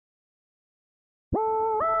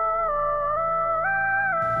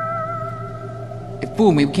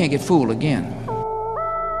fool me, we can't get fooled again.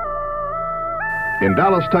 In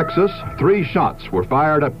Dallas, Texas, 3 shots were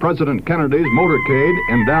fired at President Kennedy's motorcade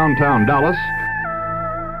in downtown Dallas.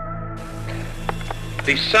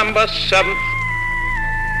 December 7th,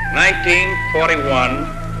 1941,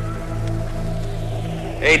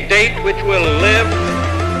 a date which will live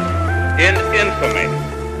in infamy.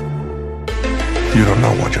 You don't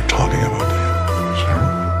know what you're talking about,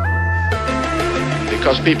 do you?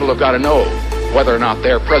 Because people have got to know whether or not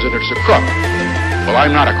their president's a crook. Well,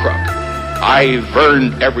 I'm not a crook. I've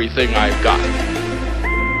earned everything I've got.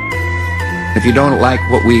 If you don't like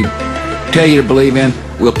what we tell you to believe in,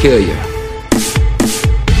 we'll kill you.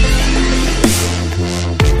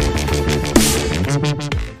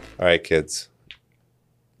 All right, kids.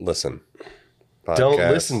 Listen. Podcast, Don't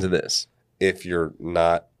listen to this. if you're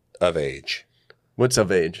not of age. What's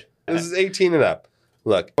of age? This is 18 and up.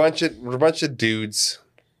 Look, we're a bunch of dudes,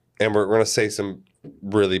 and we're going to say some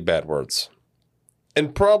really bad words.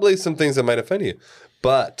 And probably some things that might offend you.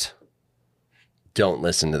 But Don't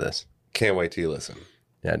listen to this. can't wait till you listen.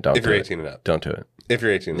 Yeah, don't If do you're it. 18 and up. Don't do it. If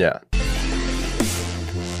you're 18 and Yeah. up.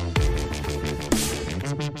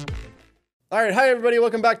 All right. Hi, everybody.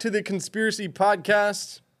 Welcome back to the Conspiracy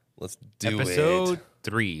Podcast. Let's do Episode it.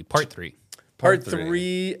 3, Part 3. Part three.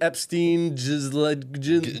 3, Epstein, Ghislaine.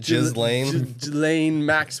 Ghislaine,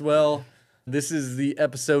 Maxwell. This is the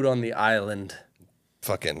episode on the island.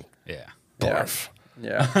 Fucking Yeah. barf.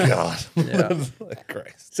 Yeah. God. Yeah.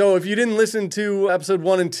 Christ. So if you didn't listen to episode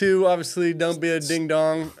 1 and 2, obviously don't be a ding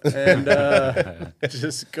dong and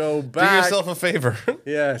just go Do back. yourself a favor.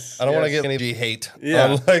 Yes. I don't want to yes. get any hate. Yeah.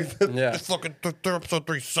 On like Yeah. fucking episode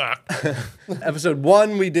 3 sucked. Episode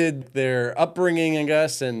 1, we did their upbringing, I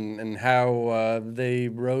guess, and how they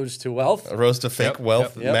rose to wealth. A roast of fake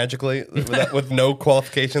wealth yep. magically with no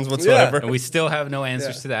qualifications whatsoever. And we still have no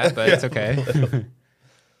answers to that, but it's okay.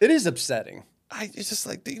 It is upsetting. It's just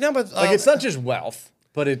like, you know, but Like, it's not just wealth,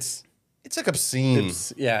 but it's like obscene.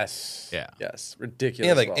 yes. Yeah. Yes. Ridiculous.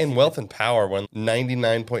 Yeah, like wealth. in wealth and power, when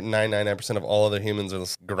 99.999% of all other humans are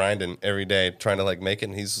just grinding every day trying to like make it,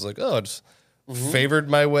 and he's just like, oh, I just favored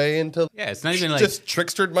my way into, Yeah, it's not even like just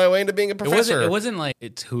trickstered my way into being a professor. it wasn't like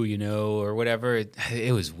it's who you know or whatever.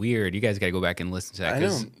 It was weird. You guys got to go back and listen to that. I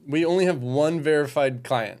know. We only have one verified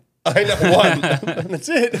client. I know one. That's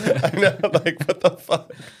it. I know, like what the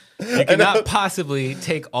fuck. You cannot possibly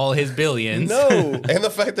take all his billions. No. And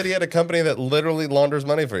the fact that he had a company that literally launders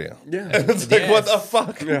money for you. Yeah. It's like, what the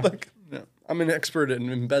fuck? Yeah. Like, No. I'm an expert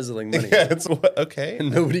in embezzling money. yeah, it's okay.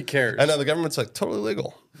 And nobody cares. I know the government's like totally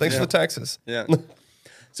legal. Thanks for the taxes. Yeah.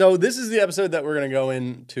 So this is the episode that we're going to go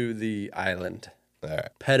into the island. All right.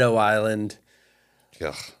 Pedo Island,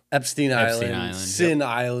 Ugh. Epstein Island, Island, Sin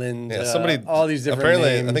Island, Yeah, somebody all these different apparently,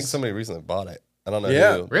 names. I think somebody recently bought it. I don't know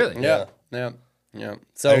Yeah. who. Really? Yeah. Yeah. Yeah.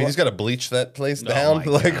 So I mean, you just got to bleach that place down. my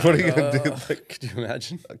Like, what are you gonna do? Like, could you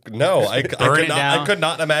imagine? no, I Burn could it not. down? I could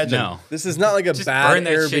not imagine. No. This is not like a Just bad burn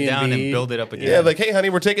that Airbnb. shit down and build it up again. Yeah, like, hey, honey,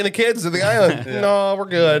 we're taking the kids to the island. No, we're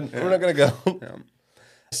good. We're not gonna go.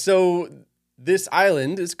 So this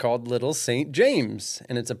island is called Little St. James,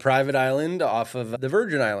 and it's a private island off of the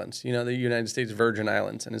Virgin Islands, you know, the United States Virgin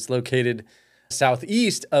Islands, and it's located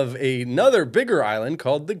southeast of another bigger island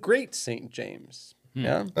called the Great St. James.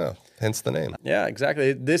 Yeah. Oh, hence the name. Yeah,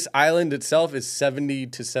 exactly. This island itself is 70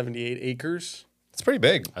 to 78 acres. It's pretty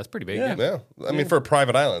big. That's pretty big. Yeah. Yeah. Yeah, I mean, for a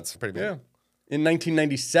private island, it's pretty big. Yeah. In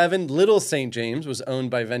 1997, Little St. James was owned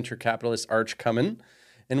by venture capitalist Arch Cummin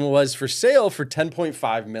and was for sale for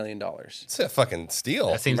 $10.5 million. It's a fucking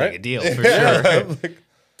steal. That seems Right? like a deal for sure.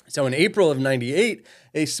 So in April of 98,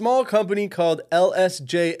 a small company called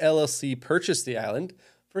LSJ LLC purchased the island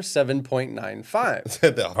for $7.95.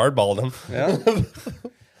 They hardballed him. Yeah.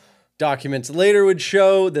 Documents later would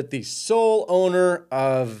show that the sole owner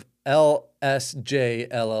of LSJ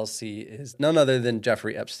LLC is none other than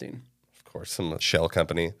Jeffrey Epstein. Of course, some shell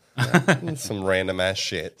company, some random ass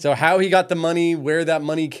shit. So how he got the money, where that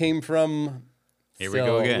money came from, Here we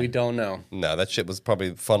go again. we don't know. No, that shit was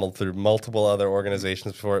probably funneled through multiple other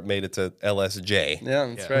organizations before it made it to LSJ. Yeah,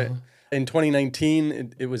 that's right. In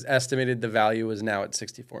 2019, it was estimated the value was now at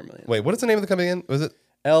 $64 million. Wait, what is the name of the company again? Was it?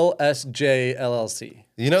 LSJ LLC.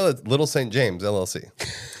 You know that Little St. James LLC.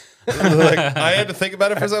 Like, I had to think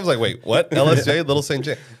about it for a second. I was like, wait, what? LSJ, Little St.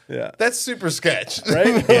 James. Yeah. That's super sketch.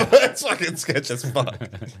 Right? That's fucking sketch as fuck.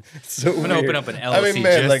 So I'm gonna open up an LLC I mean,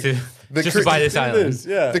 man, like, just to buy this island.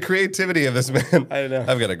 Yeah. The creativity of this man. I know.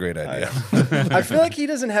 I've got a great idea. I feel like he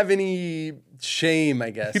doesn't have any shame,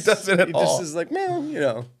 I guess. He doesn't at He all. just is like, well, you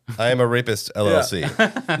know. I am a rapist LLC.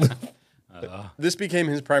 This became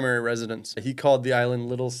his primary residence. He called the island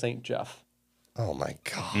Little St. Jeff. Oh my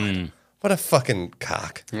God. What a fucking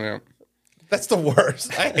cock. Yeah. That's the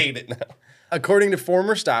worst. I hate it now. According to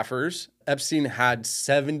former staffers, Epstein had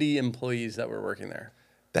 70 employees that were working there.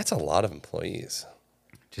 That's a lot of employees.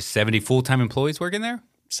 Just 70 full-time employees working there?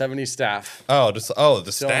 70 staff. Oh, the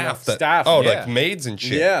staff. Staff, Oh, yeah. like maids and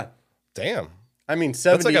shit. Yeah. Damn. I mean,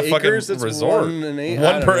 70 like a fucking acres, that's resort. 1 and 8.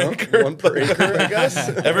 One per acre. 1 per acre, I guess.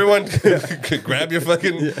 Everyone could grab your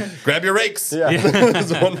fucking, grab your rakes. Yeah.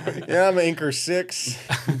 It's one rake. Yeah, I'm anchor 6.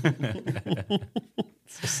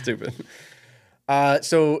 So stupid.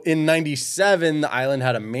 So in 97, the island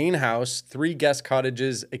had a main house, 3 guest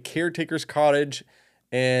cottages, a caretaker's cottage,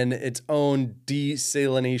 and its own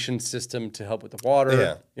desalination system to help with the water.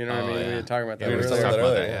 Yeah. You know what I mean? yeah. We were talking about that we were earlier. talking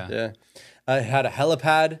about that yeah. Yeah. It had a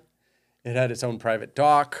helipad. It had its own private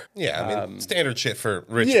dock. Yeah, I mean, standard shit for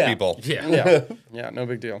rich yeah. people. Yeah. Yeah. Yeah, no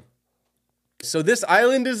big deal. So this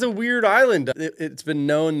island is a weird island. It's been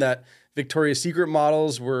known that Victoria's Secret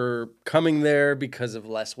models were coming there because of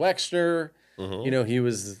Les Wexner. You know,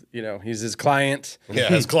 he's his client. Yeah,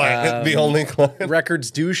 his client, the only client.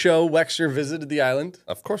 Records do show Wexner visited the island.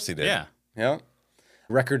 Of course he did. Yeah. Yeah.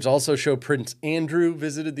 Records also show Prince Andrew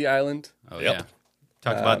visited the island. Oh, Yep. yeah.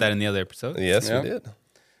 Talked about that in the other episode. Yes, Yeah. we did.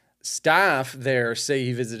 Staff there say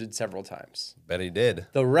he visited several times. Bet he did.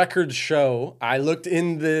 The records show, I looked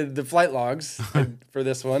in the flight logs for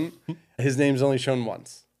this one. His name's only shown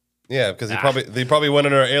once. Yeah, because they probably went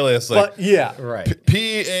under an alias like But yeah. Right.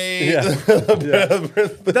 P.A. Yeah.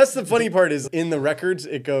 But that's the funny part is in the records,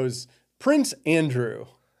 it goes Prince Andrew.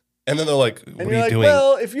 And then they're like, And what you're are you like, doing?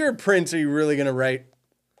 well, if you're a prince, are you really going to write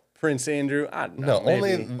Prince Andrew? I don't know. No,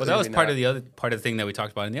 only- maybe. Well, that was Maybe part not. of the other part of the thing that we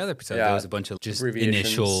talked about in the other episode. Yeah. There was a bunch of just Abbreviations.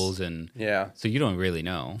 initials and Yeah. so you don't really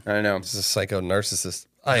know. I know. This is a psycho narcissist.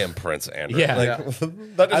 I am Prince Andrew. Yeah.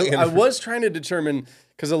 That doesn't I was trying to determine,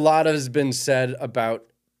 because a lot has been said about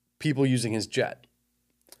people using his jet.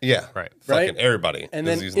 Yeah. Right. Fucking Right? everybody. And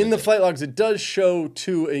is then using in the jet. flight logs, it does show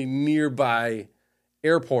to a nearby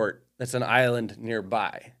airport that's an island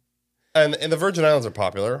nearby. And the Virgin Islands are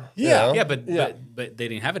popular. you Yeah. know? Yeah, but Yeah. but they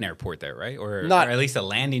didn't have an airport there, right? Or Not- at least a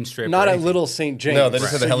landing strip. Not or at anything. Little St. James. No, they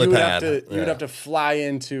just had the You would have helipad. to, you would have to fly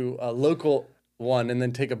into a local one and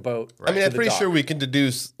then take a boat. I mean, to I'm the pretty dock. sure we can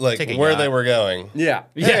deduce like Take a where yacht. they were going. Yeah.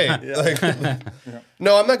 Hey, like,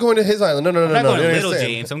 no, I'm not going to his island. No, not going to You Little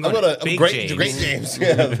understand? James. I'm going to Big Great James. James.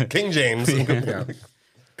 Yeah, King James.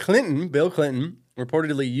 Bill Clinton,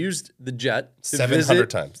 reportedly used the jet to 700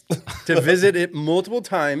 times. to visit it multiple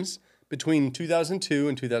times between 2002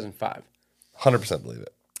 and 2005. 100% believe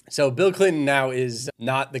it. So Bill Clinton now is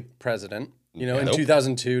not the president. You know, in Nope.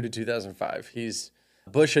 2002 to 2005,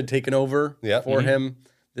 Bush had taken over for him.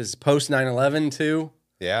 This is post 9/11 too,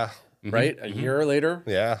 Yeah. right? A year later,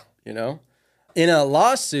 Yeah. you know. In a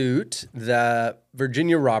lawsuit that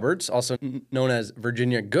Virginia Roberts, also known as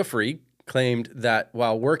Virginia Giuffre, claimed that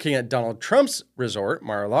while working at Donald Trump's resort,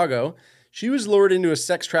 Mar-a-Lago, she was lured into a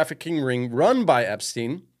sex trafficking ring run by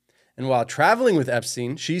Epstein. And while traveling with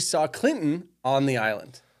Epstein, she saw Clinton on the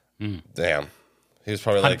island. Damn. He was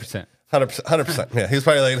probably like 100%. 100%. Yeah, he was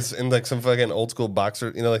probably like in like some fucking old school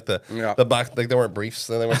boxer, you know, like the box, like they weren't briefs,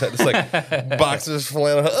 they were just like boxers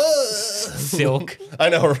flannel. Silk. I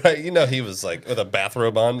know, right? You know, he was like with a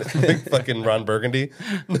bathrobe on, like fucking Ron Burgundy.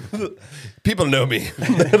 People know me.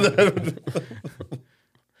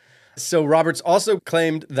 So Roberts also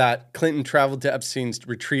claimed that Clinton traveled to Epstein's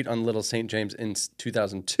retreat on Little St. James in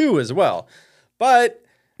 2002 as well. But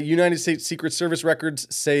United States Secret Service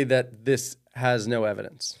records say that this has no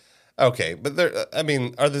evidence. Okay, but I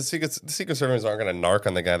mean, are the Secret Service aren't going to narc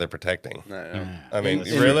on the guy they're protecting? I mean,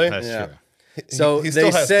 really? That's Yeah. true. So he they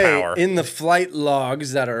still has say power. in the flight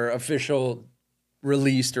logs that are official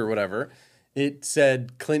released or whatever, it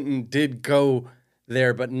said Clinton did go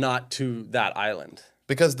there, but not to that island.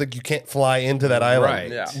 Because you can't fly into that island.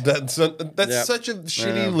 Right. Yeah. That's Yeah. such a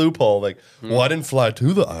shitty loophole. Like, well, I didn't fly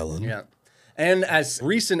to the island. Yeah. And as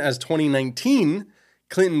recent as 2019,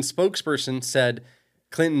 Clinton's spokesperson said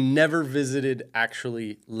Clinton never visited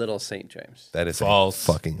actually Little St. James. That is False.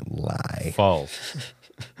 a fucking lie. False.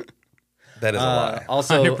 That is a lie.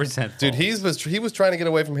 Also, 100%. Dude, he was trying to get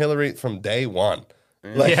away from Hillary from day one.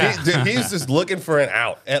 Like, Yeah. he's just looking for an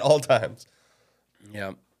out at all times.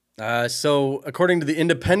 yeah. So, according to The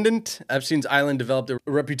Independent, Epstein's island developed a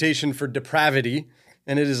reputation for depravity,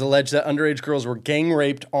 and it is alleged that underage girls were gang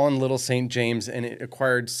raped on Little St. James, and it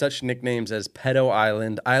acquired such nicknames as Pedo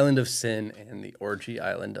Island, Island of Sin, and the Orgy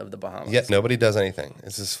Island of the Bahamas. Yet nobody does anything.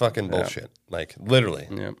 It's just fucking bullshit. Like, literally.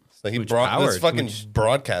 Yeah. So he power, he's fucking much-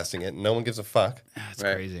 broadcasting it, and no one gives a fuck. That's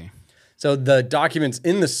Right. crazy. So the documents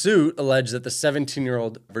in the suit allege that the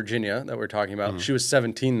 17-year-old Virginia that we're talking about, she was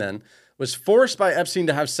 17 then, was forced by Epstein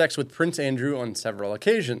to have sex with Prince Andrew on several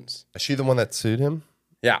occasions. Is she the one that sued him?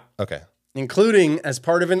 Yeah. Okay. Including as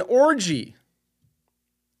part of an orgy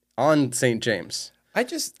on St. James. I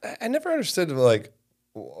never understood, like,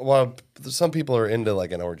 while some people are into,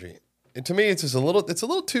 like, an orgy. To me, it's just a little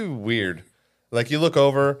too weird. Like, you look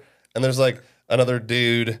over, and there's, like, another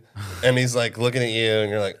dude, and he's, like, looking at you, and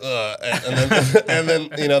you're like, ugh. And then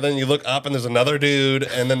then you look up, and there's another dude,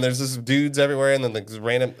 and then there's just dudes everywhere, and then, like,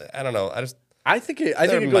 random, I don't know. I think it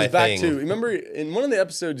goes back to, remember, in one of the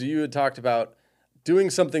episodes, you had talked about doing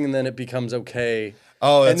something, and then it becomes okay.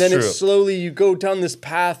 Oh, that's and then true. it's slowly you go down this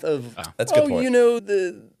path of, That's a good point.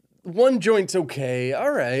 the one joint's okay, all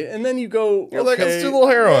right, and then you go, You're like, let's do a little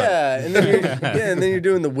heroin. yeah, and then you're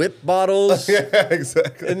doing the whip bottles, Yeah,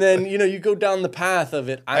 exactly. and then you go down the path of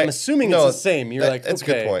it. I'm assuming it's the same. You're like, that's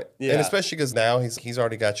okay, a good point, yeah, and especially because now he's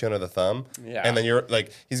already got you under the thumb, Yeah. and then you're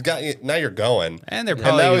like, he's got you. Now you're going, And they're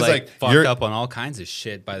probably now he's like fucked you're- up on all kinds of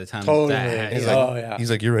shit by the time Totally. that He's happens. like, yeah. he's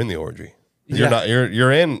like, you're in the orgy. Yeah. You're not.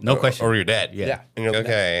 You're in. No question. Or you're dead. Yeah. And you're like,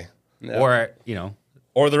 okay. Or,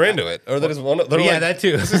 Or they're into it. Or they're just they're yeah, like, that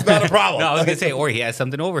too. This is not a problem. No, I was going to say, or he has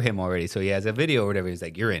something over him already. So he has a video or whatever. He's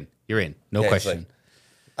like, you're in. No Yeah, he's question. like,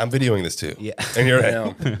 I'm videoing this too. Yeah. And you're I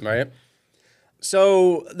know, right?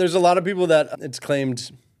 So there's a lot of people that it's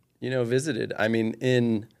claimed, visited. I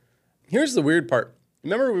mean, here's the weird part.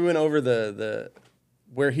 Remember we went over the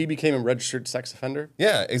where he became a registered sex offender?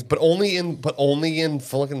 Yeah, but only in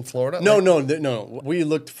fucking Florida. No. We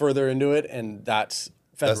looked further into it, and that's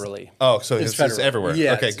federally. So it's federal. everywhere.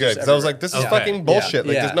 Yeah, Okay, it's good. just Because I was everywhere. like, this is Okay. fucking bullshit.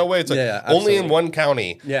 Like, Yeah. there's no way. It's like Yeah, only in absolutely. one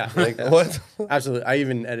county. Yeah. Like what? Absolutely. I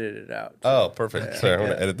even edited it out. Oh, perfect. Sorry, I'm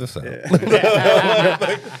gonna edit this out.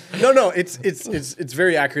 No. It's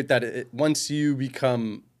very accurate that once you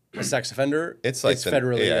become a sex offender, It's like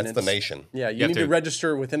federally. yeah, and it's the nation. Yeah, you have need to to-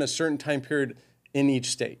 register within a certain time period in each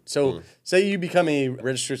state. So, say you become a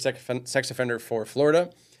registered sex offender for Florida,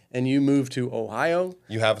 and you move to Ohio.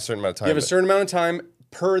 You have a certain amount of time. You have a certain amount of time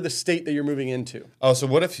per the state that you're moving into. Oh, so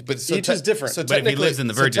what if? But so Each is different. So But if he technically- lives in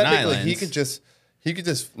the so Virgin technically, Islands- he could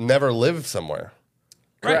just never live somewhere.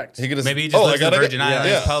 Correct. He could just Maybe he just lives in the Virgin go.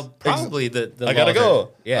 Islands. Yeah. Probably the I gotta laws go. are-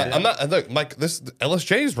 yeah. I'm not. Look, Mike. This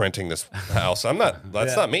LSJ is renting this house. I'm not.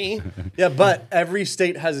 That's not me. Yeah, but every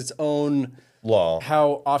state has its own Law.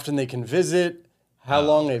 how often they can visit, how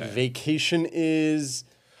long a vacation is,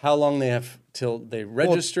 how long they have till they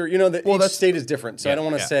register. Each that's- state is different. So I don't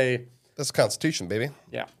want to yeah. say, That's the Constitution, baby.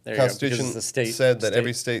 yeah, there Constitution you go. Because it's the state said that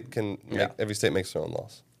every state can. Yeah. Every state makes their own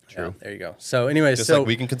laws. True. There you go. So anyway, Just so like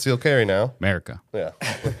we can conceal carry now. America. Yeah.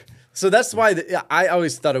 so that's why I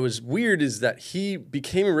always thought it was weird is that he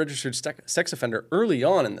became a registered sex offender early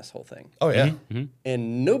on in this whole thing, Oh yeah.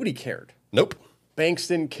 and nobody cared. Nope. Banks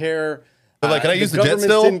didn't care. They're like, can I use the jet government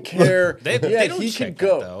still? Didn't care. They don't he check could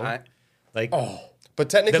go. that, though. Like, But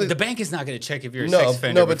technically, the bank is not going to check if you're a sex no,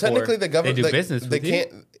 offender. no. But before technically, the government they do business. They with you.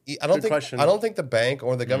 can't. I don't Good think. question. I don't think the bank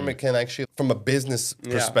or the government can actually, from a business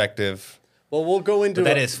perspective. Well, we'll go into But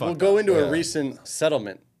that is fucked up. a recent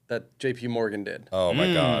settlement that J.P. Morgan did, Oh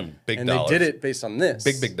my God, big and dollars. they did it based on this.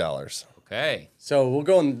 Big dollars. Okay. So we'll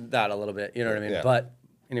go on that a little bit. You know what I mean? Yeah. But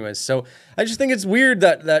anyways, so I just think it's weird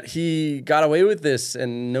that he got away with this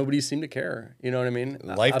and nobody seemed to care. You know what I mean?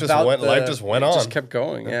 Life just About went- life just went it on. Just kept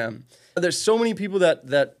going. Yeah. There's so many people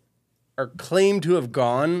that are claimed to have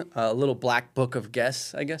gone. A little black book of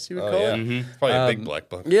guests, I guess you would Oh call yeah, it. probably a big black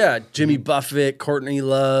book. Yeah, Jimmy Buffett, Courtney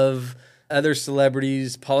Love, other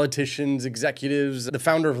celebrities, politicians, executives, the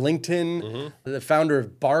founder of LinkedIn, the founder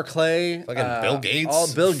of Barclay, Fucking Bill Gates,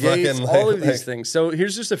 all Bill Gates, fucking, all of like- these things. So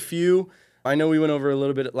here's just a few. I know we went over a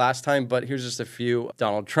little bit last time, but here's just a few.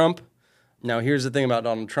 Donald Trump. Now here's the thing about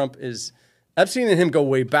Donald Trump is Epstein and him go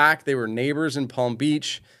way back. They were neighbors in Palm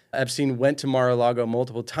Beach. Epstein went to Mar-a-Lago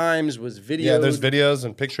multiple times, was videoed. Yeah, there's videos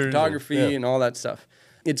and pictures, Photography and, and all that stuff.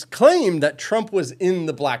 It's claimed that Trump was in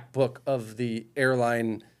the black book of the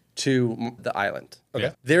airline to the island.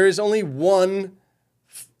 Okay. There is only one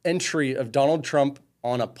entry of Donald Trump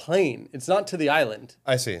on a plane. It's not to the island.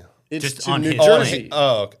 I see. It's Just to on New his Jersey.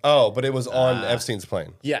 But it was on Epstein's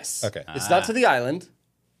plane. Yes. Okay. It's not to the island.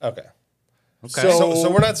 Okay. Okay. So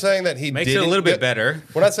we're not saying that he Makes it didn't a little bit go- better.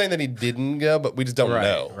 We're not saying that he didn't go, but we just don't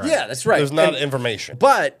know. right. Yeah, that's right. There's not And- information.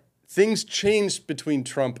 But things changed between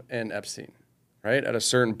Trump and Epstein, right? At a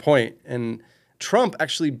certain point. And Trump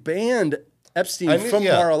actually banned Epstein from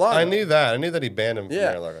Mar-a-Lago. I knew that. I knew that he banned him from Yeah.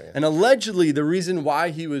 Mar-a-Lago. Yeah. And allegedly, the reason why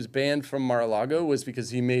he was banned from Mar-a-Lago was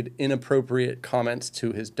because he made inappropriate comments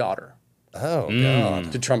to his daughter, Oh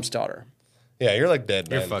God. to Trump's daughter. Yeah, you're like dead,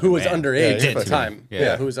 man. fucking who was man. underage Yeah, at the too. time. Yeah.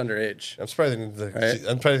 Yeah, who was underage. I'm surprised.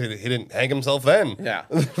 I'm surprised he didn't hang himself then. Yeah.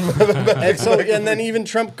 and then even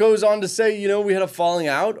Trump goes on to say, we had a falling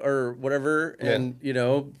out or whatever. And,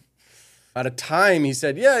 at a time he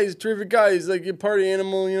said, yeah, he's a terrific guy. He's like a party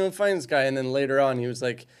animal, finest guy. And then later on he was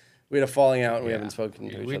like, we had a falling out and we haven't spoken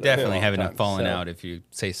to each We other. definitely for a long haven't time. fallen So- out if you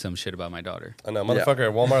say some shit about my daughter. I know, motherfucker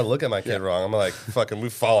at Walmart look at my kid wrong. I'm like, fucking,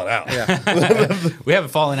 we've fallen out. We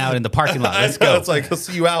haven't fallen out in the parking lot. Let's I know, go. It's like, I'll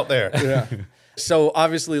see you out there. Yeah. So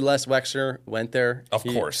obviously Les Wexner went there. Of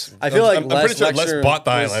course. I feel like I'm pretty sure Les Wexner bought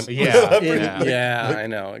the was- island. Yeah. I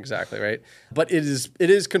know, exactly, right? But it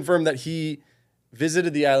is confirmed that he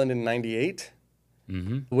visited the island in 98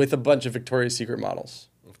 with a bunch of Victoria's Secret models.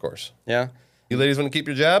 Of course. Yeah? You ladies want to keep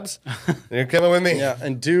your jobs? You're coming with me. Yeah,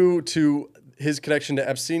 and due to his connection to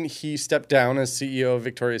Epstein, he stepped down as CEO of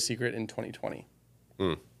Victoria's Secret in 2020.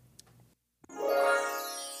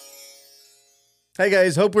 Hey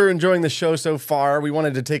guys, hope we're enjoying the show so far. We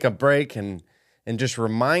wanted to take a break and just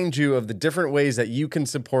remind you of the different ways that you can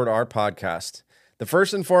support our podcast. The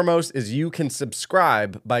first and foremost is you can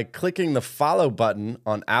subscribe by clicking the follow button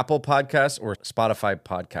on Apple Podcasts or Spotify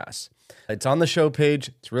Podcasts. It's on the show page.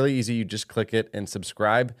 It's really easy. You just click it and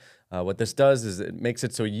subscribe. What this does is it makes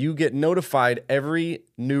it so you get notified every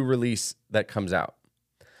new release that comes out.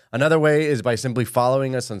 Another way is by simply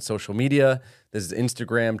following us on social media. This is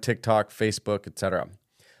Instagram, TikTok, Facebook, etc.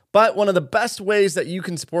 But one of the best ways that you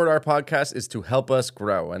can support our podcast is to help us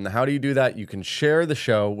grow. And how do you do that? You can share the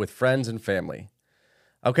show with friends and family.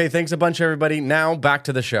 Okay, thanks a bunch, everybody. Now back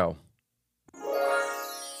to the show.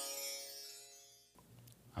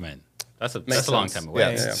 I'm in. That's a long time away. Yeah,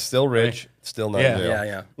 it's still rich, still not Yeah. in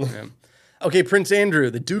jail. Yeah. Okay, Prince Andrew,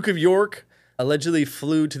 the Duke of York, allegedly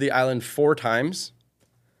flew to the island 4 times.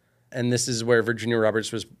 And this is where Virginia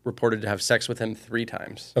Roberts was reported to have sex with him 3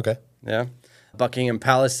 times. Okay. Yeah. Buckingham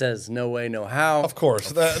Palace says no way, no how. Of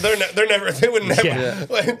course. They would never,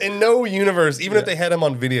 in no universe, even if they had him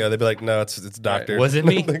on video, they'd be like, no, it's doctor. Was it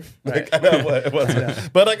me? I know it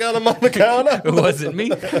wasn't. But I got him on the counter. It wasn't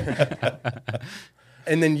me.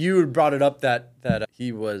 And then you brought it up that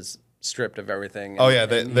he was stripped of everything. Oh yeah,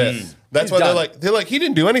 that's He's why done. they're like he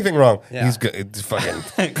didn't do anything wrong. Yeah. He's good. It's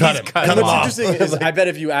fucking cut him. cut Cut him him What's off. interesting is I bet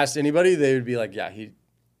if you asked anybody, they would be like, yeah.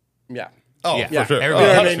 Oh, Yeah. for sure. Everybody- Oh,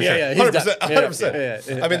 You know what I mean? Yeah, he's 100%. done. 100%.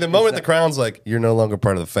 Yeah. I mean, the moment the crown's like, you're no longer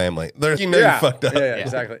part of the family. You fucked up. Yeah,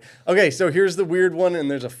 exactly. Okay, so here's the weird one, and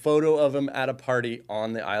there's a photo of him at a party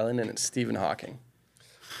on the island, and it's Stephen Hawking.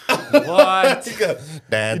 What?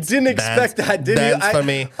 Dance, Didn't expect that, did you? dance for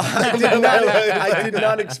me. I did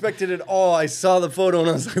not expect it at all. I saw the photo and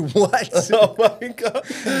I was like, "What?" Oh my god!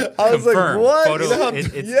 I was like, Confirmed. "What?" Photo, You know how-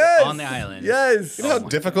 it's yes. on the island. Yes. You know how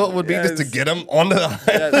difficult it would be just to Yes. get him onto the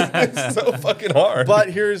island? It's so fucking hard. But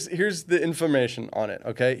here's the information on it.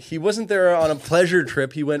 Okay, he wasn't there on a pleasure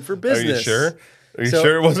trip. He went for Are business. you sure? Are you So-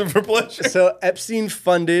 sure it wasn't for pleasure? So Epstein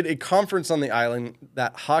funded a conference on the island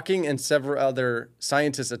that Hawking and several other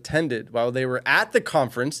scientists attended. While they were at the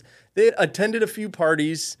conference, they had attended a few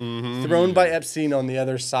parties thrown by Epstein on the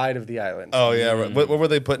other side of the island. Oh yeah, right. What were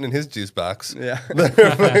they putting in his juice box? Yeah. They're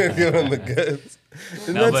fucking giving him the goods.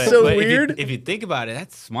 Isn't No, that so but weird? If you think about it,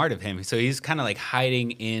 that's smart of him. So he's kind of like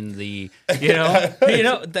hiding in the, that.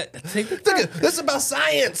 This is about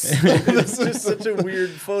science. It's just such a weird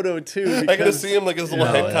photo too. I gotta because- see him like his little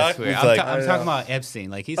No, head that's cock. weird. He's I'm, like, I'm talking about Epstein.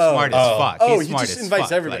 Like he's smart as fuck. Oh, He's he smart just as invites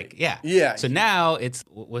fuck. everybody. Like, yeah. Yeah. So now it's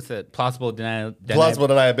what's it? Plausible plausible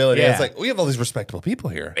deniability. Yeah. It's like we have all these respectable people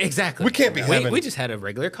here. Exactly. We can't be having. We just had a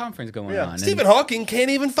regular conference going on. and- Stephen Hawking can't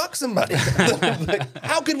even fuck somebody. Like,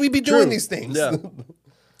 how could we be doing these things? Yeah.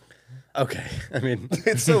 Okay, I mean,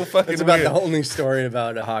 It's so fucking it's about weird. the only story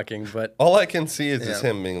about Hawking, but All I can see is just Yeah.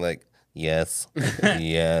 him being like, yes,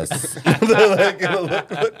 yes. Like,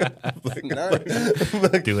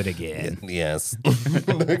 look, do it again. yes. it's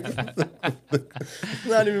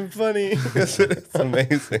not even funny. It's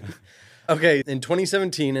amazing. Okay, in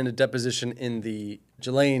 2017, in a deposition in the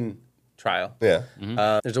Ghislaine trial, Yeah.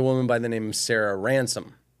 there's a woman by the name of Sarah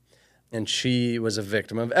Ransom, and she was a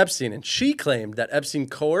victim of Epstein, and she claimed that Epstein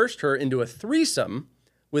coerced her into a threesome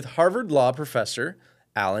with Harvard law professor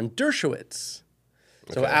Alan Dershowitz.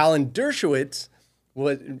 So Alan Dershowitz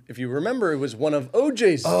was, if you remember, it was one of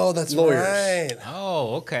OJ's Oh, that's lawyers. right.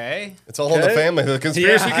 Oh, okay. It's all in the Okay. family. The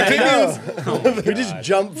conspiracy I continues. know. We just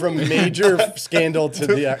jumped from major scandal to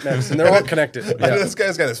the next, and they're all connected. I know this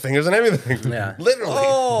guy's got his fingers and everything. Yeah. Literally.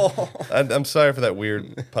 Oh. I'm sorry for that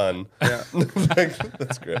weird pun. Yeah. Like,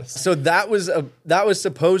 that's gross. So that was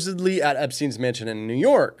supposedly at Epstein's mansion in New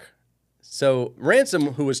York. So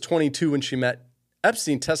Ransom, who was 22 when she met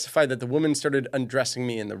Epstein testified that the woman started undressing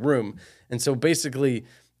me in the room. And so basically,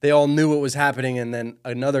 they all knew what was happening, and then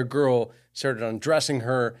another girl started undressing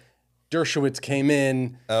her. Dershowitz came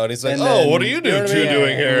in. Oh, and he's like, and "Oh, then- what are you two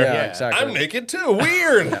doing here? Yeah, exactly. I'm naked too.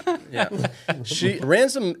 Weird." Yeah.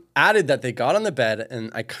 Ransom added that they got on the bed,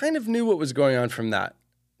 and I kind of knew what was going on from that.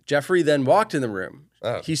 Jeffrey then walked in the room.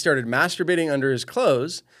 Oh. He started masturbating under his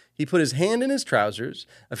clothes. He put his hand in his trousers.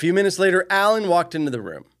 A few minutes later, Alan walked into the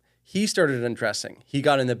room. He started undressing. He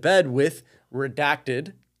got in the bed with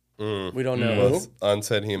redacted. We don't know who.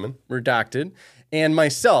 Unsaid human. Redacted. And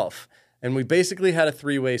myself. And we basically had a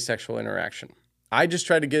three-way sexual interaction. I just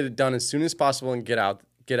tried to get it done as soon as possible and get out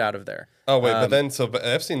of there. Oh wait, but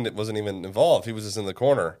Epstein wasn't even involved. He was just in the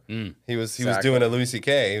corner. He was doing a Louis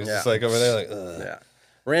C.K. He was just like over there, like, ugh. Yeah.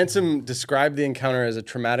 Ransom described the encounter as a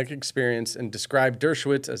traumatic experience and described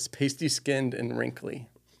Dershowitz as pasty-skinned and wrinkly.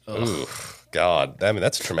 Ugh, God, I mean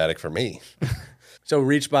that's traumatic for me. So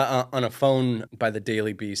reached on a phone by the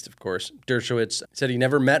Daily Beast, of course. Dershowitz said he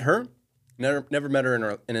never met her, never met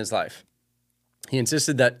her in his life. He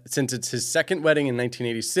insisted that since it's his second wedding in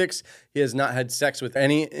 1986, he has not had sex with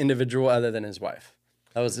any individual other than his wife.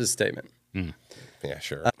 That was his statement. Yeah,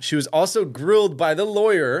 sure. She was also grilled by the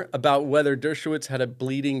lawyer about whether Dershowitz had a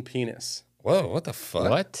bleeding penis. Whoa, what the fuck?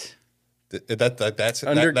 What?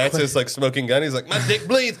 That's his like smoking gun. He's like, my dick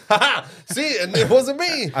bleeds. Ha ha. See, and it wasn't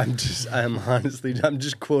me. I'm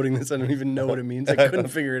just quoting this. I don't even know what it means. I couldn't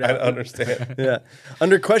figure it out. I don't understand. Yeah.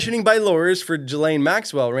 Under questioning by lawyers for Ghislaine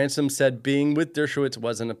Maxwell, Ransom said being with Dershowitz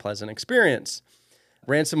wasn't a pleasant experience.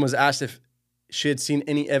 Ransom was asked if she had seen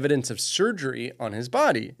any evidence of surgery on his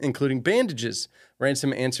body, including bandages.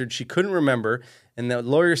 Ransom answered she couldn't remember, and the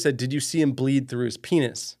lawyer said, "Did you see him bleed through his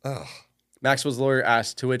penis?" Ugh. Maxwell's lawyer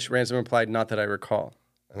asked, to which Ransom replied, "Not that I recall."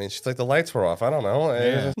 I mean, she's like, the lights were off. I don't know.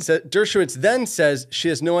 Dershowitz then says she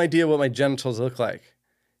has no idea what my genitals look like.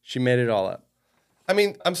 She made it all up. I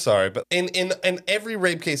mean, I'm sorry, but in every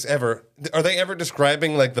rape case ever, are they ever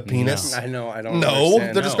describing like the penis? I know. I don't No,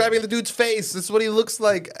 understand. they're describing the dude's face. This is what he looks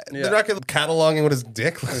like. Yeah. They're not cataloging what his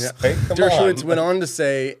dick looks like. Come Dershowitz on. went on to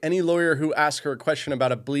say, any lawyer who asks her a question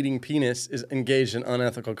about a bleeding penis is engaged in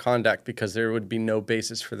unethical conduct because there would be no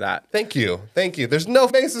basis for that. Thank you. There's no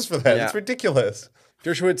basis for that. Yeah. It's ridiculous.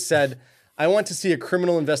 Dershowitz said, I want to see a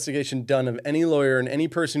criminal investigation done of any lawyer and any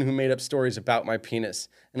person who made up stories about my penis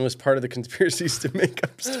and was part of the conspiracies to make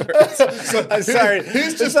up stories. I'm sorry.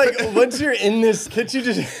 It's like, once you're in this, can't you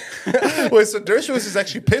just... Wait, so Dershowitz is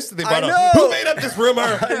actually pissed that they brought up, who made up this rumor?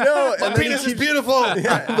 I know. My penis is beautiful.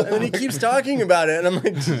 Yeah, and then he keeps talking about it, and I'm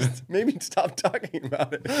like, just maybe stop talking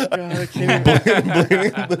about it. God, I can't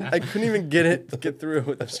even, I couldn't even get through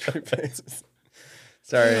with a straight face.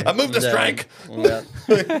 Sorry. I moved to strike.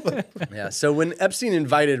 Yeah. So when Epstein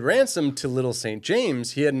invited Ransom to Little St.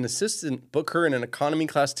 James, he had an assistant book her in an economy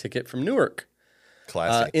class ticket from Newark.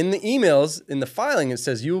 Classic. In the emails, in the filing, it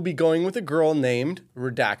says you will be going with a girl named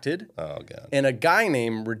Redacted. Oh, God. And a guy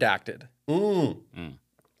named Redacted.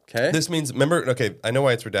 Okay. This means, remember, okay, I know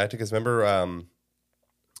why it's redacted, because remember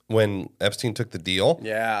when Epstein took the deal?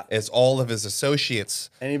 Yeah. It's all of his associates.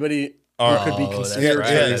 Anybody who could be considered. right.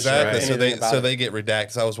 Yeah, That's exactly. right. So they get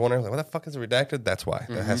redacted. So I was wondering, like, what the fuck is redacted? That's why.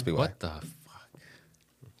 That has to be why. What the fuck?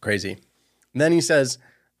 Crazy. And then he says,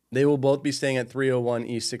 they will both be staying at 301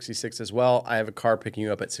 East 66 as well. I have a car picking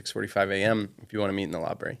you up at 6:45 a.m. if you want to meet in the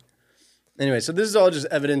library. Anyway, so this is all just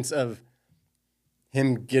evidence of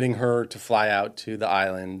him getting her to fly out to the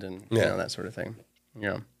island and you know, that sort of thing. You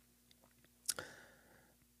know.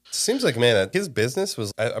 Seems like, man, that his business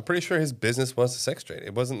was, I'm pretty sure his business was a sex trade.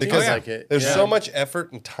 It wasn't, Seems because like it, there's yeah. so much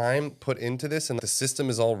effort and time put into this, and the system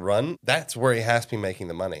is all run. That's where he has to be making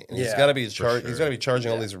the money. And he's Yeah, got to be for sure. he's got to be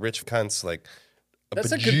charging all these rich cunts like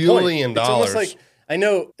That's a a good point. bajillion It's dollars. almost like, I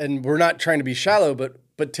know, and we're not trying to be shallow,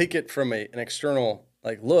 but take it from an external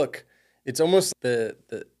like look. It's almost the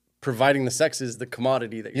providing the sex is the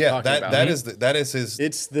commodity that you're talking about. that is his.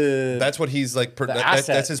 It's the That's what he's like. asset.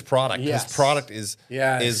 That's his product. Yes. His product is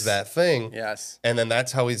that thing. Yes. And then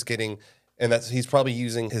that's how he's getting, and he's probably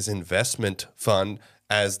using his investment fund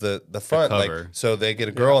as the front. Like, cover. so they get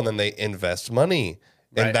a girl and then they invest money,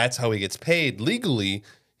 and Right. that's how he gets paid legally.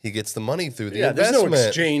 He gets the money through the there's investment. no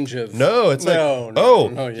exchange of No, it's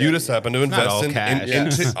no, you just happen to invest all cash.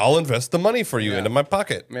 into. I'll invest the money for you into my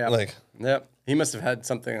pocket. Yeah. Like, Yep. He must have had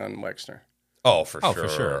something on Wexner. for Oh, sure. for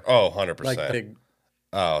sure. Oh, 100%. Like big.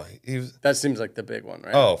 Oh, he was. That seems like the big one,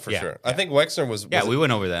 right? Oh, for Yeah, sure. I think Wexner was. Yeah, we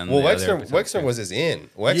went over that. In Well, the other Wexner episode, was his in.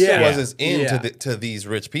 Wexner Yeah. was his in Yeah. to these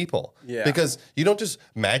rich people. Yeah. Because you don't just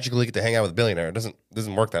magically get to hang out with a billionaire. It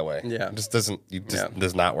doesn't work that way. Yeah. It just doesn't.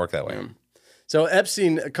 Does not work that way. So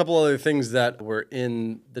Epstein, a couple other things that were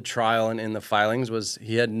in the trial and in the filings was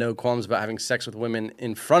he had no qualms about having sex with women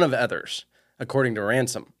in front of others, according to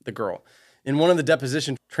Ransom, the girl. In one of the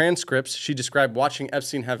deposition transcripts, she described watching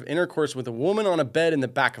Epstein have intercourse with a woman on a bed in the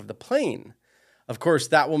back of the plane. Of course,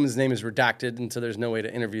 that woman's name is redacted, and so there's no way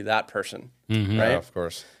to interview that person, right? Yeah, of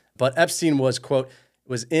course. But Epstein was, quote,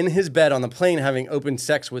 was in his bed on the plane having open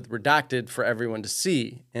sex with Redacted for everyone to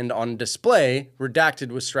see. And on display, Redacted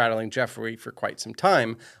was straddling Jeffrey for quite some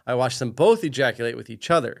time. I watched them both ejaculate with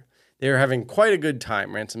each other. They were having quite a good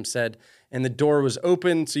time, Ransom said. And the door was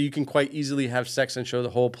open, so you can quite easily have sex and show the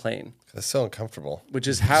whole plane. That's so uncomfortable. Which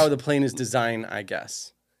is how the plane is designed, I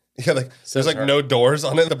guess. Yeah, like there's like no doors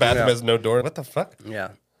on it. The bathroom has no door. What the fuck? Yeah.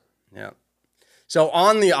 So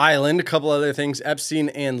on the island, a couple other things. Epstein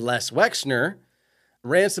and Les Wexner.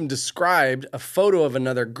 Ransom described a photo of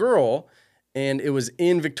another girl, and it was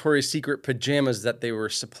in Victoria's Secret pajamas that they were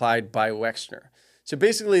supplied by Wexner. So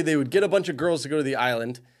basically, they would get a bunch of girls to go to the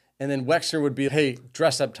island, and then Wexner would be, hey,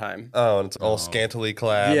 dress up time. Oh, and it's all scantily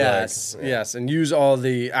clad. Yes, and use all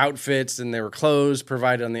the outfits, and there were clothes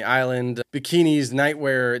provided on the island, bikinis,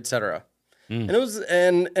 nightwear, etc. And it was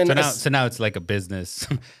So now it's like a business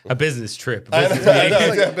trip. I know,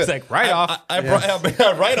 It's like right off.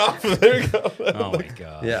 Right off. There you go. Oh my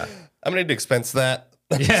god. Yeah. I'm gonna need to expense that.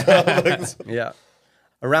 Yeah.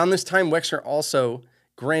 Around this time, Wexner also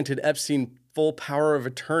granted Epstein full power of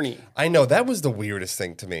attorney. I know, that was the weirdest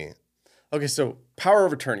thing to me. Okay, so power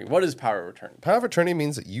of attorney. What is power of attorney? Power of attorney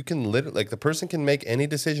means that you can literally, like, the person can make any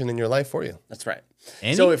decision in your life for you. That's right.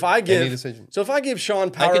 Any decision. So if I give Sean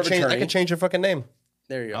power of attorney, I can change your fucking name.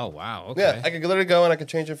 there you go. Oh wow. Okay. Yeah, I could literally go and I could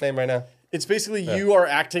change your name right now. It's basically you are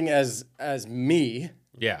acting as me.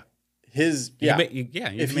 Yeah. His You yeah. can make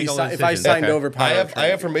If all the if I decisions. signed Okay. over power of attorney. I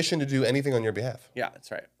have permission to do anything on your behalf. Yeah,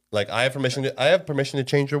 that's right. Like I have permission to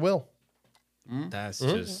change your will. That's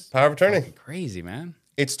just Power of attorney. crazy, man.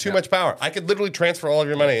 It's too much power. I could literally transfer all of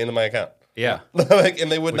your money into my account. Yeah.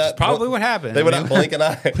 And they would Which is not. probably what happened. They would not blink an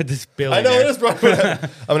eye. With this bill. I know it is probably what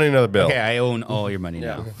happened. I'm gonna need another bill. Okay, I own all your money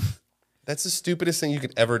now. That's the stupidest thing you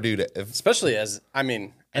could ever do to. Especially as And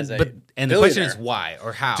a the question is billionaire. why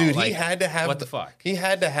or how? Dude, Like, he had to have what the fuck? He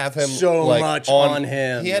had to have him So like, much on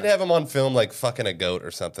him. He had to have him on film, like fucking a goat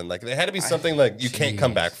or something. Like there had to be something like you can't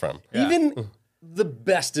come back from. Even the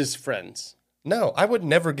bestest friends. No, I would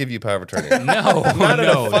never give you power of attorney. No,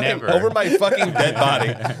 no, never. Over my fucking dead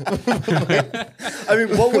body. I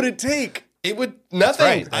mean, what would it take? It would nothing.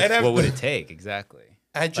 Right. I'd have. What would it take exactly?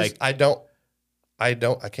 I just. Like- I don't.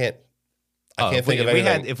 I can't. I can't think of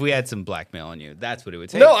anything. If we had some blackmail on you, that's what it would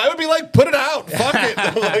take. No, I would be like, put it out. Fuck it.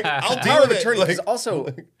 Like, I'll deal Power of with it. attorney Like, is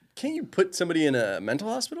also. Can't you put somebody in a mental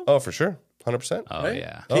hospital? oh, for sure, 100%. Oh right?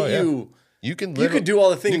 yeah. Can't yeah. you? You can. You could do all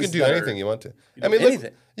the things You can do that anything are- you want to. do I mean, look,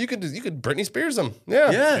 anything. you could Britney Spears them. Yeah.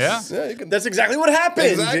 Yes. Yeah. You can. That's exactly what happened.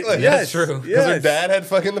 Exactly. Yes. That's true. Because her Yes. dad had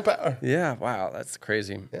fucking the power. Yeah, wow, that's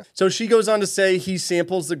crazy. So she goes on to say he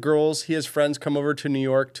samples the girls. He has friends come over to New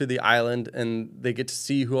York to the island, and they get to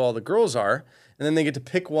see who all the girls are, and then they get to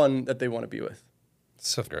pick one that they want to be with.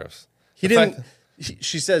 So gross. He The didn't. fact-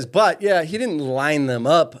 She says, but yeah, he didn't line them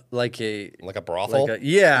up like a Like a brothel. but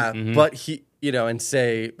he, and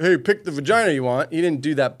say, hey, pick the vagina you want. He didn't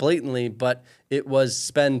do that blatantly, but it was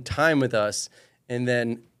spend time with us, and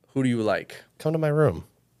then who do you like? Come to my room.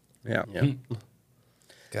 Yeah.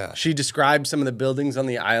 Gosh. She described some of the buildings on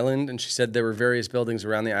the island, and she said there were various buildings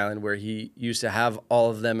around the island where he used to have all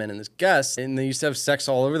of them and his guests, and they used to have sex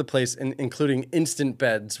all over the place, including instant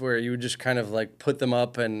beds where you would just kind of like put them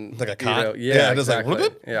up and Like a cot? yeah, Yeah, just like, exactly.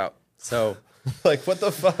 whoop, whoop. Yeah. So Like, what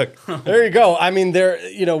the fuck? there you go. I mean,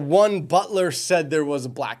 one butler said there was a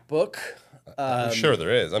black book. I'm sure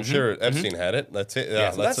there is. I'm sure Epstein had it. That's it.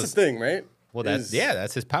 Yeah, So that's the thing, right? Well,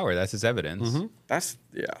 that's his power. That's his evidence. That's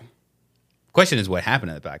Question is, what happened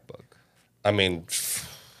in the back book? I mean,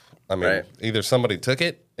 Right. either somebody took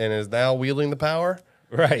it and is now wielding the power,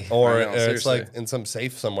 Right. or I know, it's seriously. like in some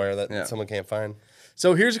safe somewhere that someone can't find.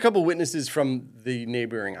 So here's a couple witnesses from the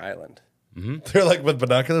neighboring island. They're like with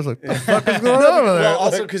binoculars, like, what the fuck is going on over there? Well,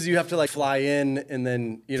 also because you have to like fly in and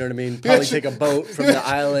then, you know what I mean? Probably take a boat from the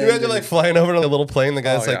island. You imagine and- like flying over to a little plane, the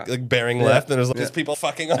guy's Oh, like bearing left, and there's like just people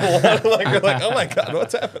fucking on the water. Like, you're like, oh my God,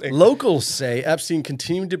 what's happening? Locals say Epstein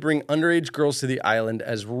continued to bring underage girls to the island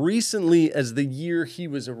as recently as the year he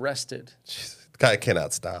was arrested, Guy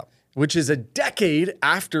cannot stop. which is a decade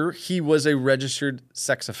after he was a registered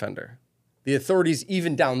sex offender. The authorities,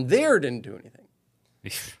 even down there, didn't do anything.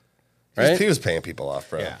 Right? He was paying people off,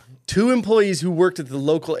 bro. Yeah. 2 employees who worked at the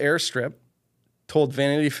local airstrip told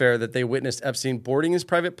Vanity Fair that they witnessed Epstein boarding his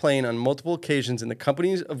private plane on multiple occasions in the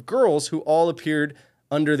companies of girls who all appeared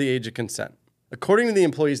under the age of consent. According to the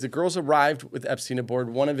employees, the girls arrived with Epstein aboard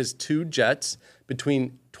one of his 2 jets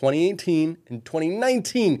between 2018 and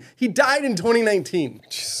 2019. He died in 2019.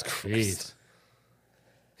 Jesus Christ. Jeez.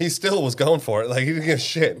 He still was going for it. Like, he didn't give a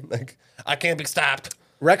shit. Like, I can't be stopped.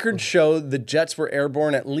 Records show the jets were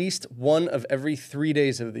airborne at least one of every 3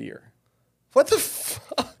 days of the year. What the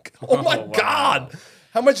fuck? Oh, my God.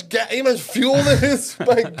 How much fuel there is?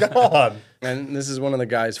 My God. And this is one of the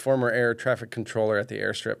guys, former air traffic controller at the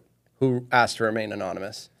airstrip, who asked to remain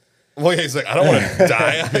anonymous. Well, yeah, he's like, I don't want to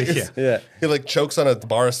die. Yeah. He like chokes on a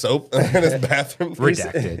bar of soap in his bathroom.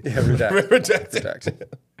 Redacted. Yeah, redacted. Redacted.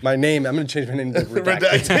 My name, I'm going to change my name to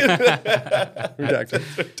Redacted.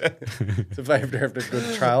 Redacted. So if I ever have to go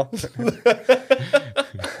to trial.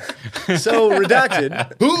 So,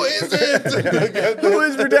 Redacted. Who is it? Who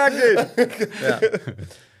is Redacted? Yeah.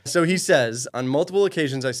 So he says, on multiple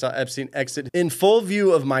occasions, I saw Epstein exit in full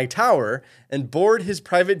view of my tower and board his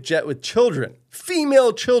private jet with children,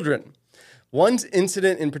 female children. One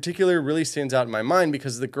incident in particular really stands out in my mind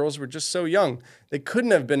because the girls were just so young. They couldn't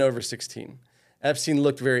have been over 16. Epstein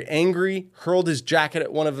looked very angry, hurled his jacket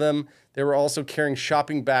at one of them. They were also carrying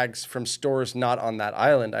shopping bags from stores not on that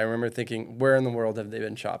island. I remember thinking, where in the world have they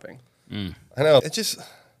been shopping? I know.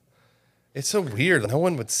 It's so weird. No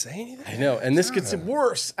one would say anything. I know. And this gets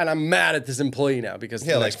worse. And I'm mad at this employee now because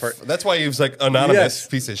the next part. That's why he was like anonymous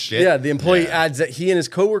piece of shit. Yeah, the employee adds that he and his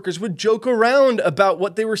coworkers would joke around about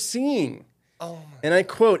what they were seeing. And I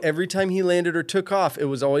quote, every time he landed or took off, it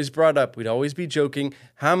was always brought up. We'd always be joking,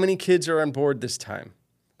 how many kids are on board this time?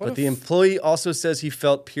 But the employee also says he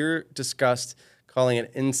felt pure disgust, calling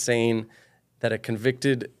it insane that a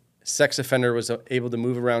convicted sex offender was able to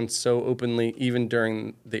move around so openly, even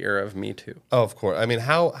during the era of Me Too. Oh, of course. I mean,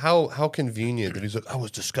 how convenient that he's like, I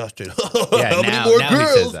was disgusted. Yeah, how many now more he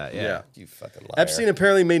girls? says that. Yeah. You fucking liar. Epstein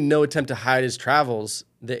apparently made no attempt to hide his travels.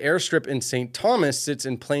 The airstrip in St. Thomas sits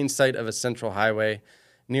in plain sight of a central highway,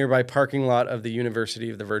 nearby parking lot of the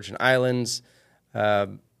University of the Virgin Islands.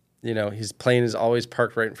 His plane is always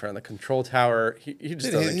parked right in front of the control tower. He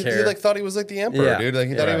just doesn't care. He like thought he was like the emperor, dude. Like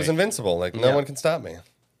he thought he was invincible. Like no one can stop me.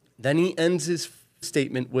 Then he ends his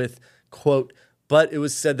statement with, quote, but it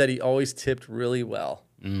was said that he always tipped really well.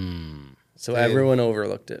 So everyone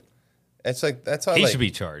overlooked it. It's like, that's how He should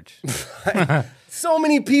be charged. So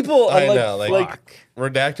many people. I know. Fuck.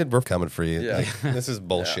 Redacted, we're coming for you. Yeah. Like, this is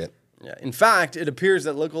bullshit. Yeah. In fact, it appears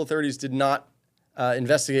that local authorities did not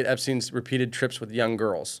investigate Epstein's repeated trips with young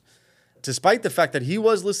girls, despite the fact that he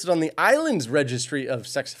was listed on the island's registry of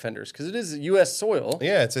sex offenders, because it is U.S. soil.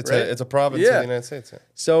 Yeah, it's right? a province of the United States. Yeah.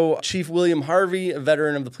 So Chief William Harvey, a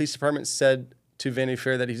veteran of the police department, said to Vanity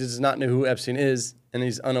Fair that he does not know who Epstein is, and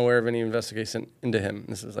he's unaware of any investigation into him.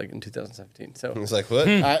 This was like in 2017. So It's like, what?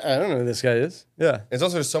 I don't know who this guy is. Yeah. It's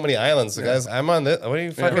also there's so many islands. The guys, I'm on this. What do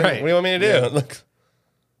you what do you want me to do? Look.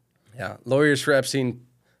 Yeah. Lawyers for Epstein,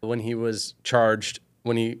 when he was charged,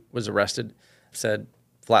 when he was arrested, said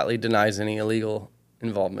flatly denies any illegal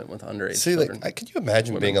involvement with underage children. Like, could you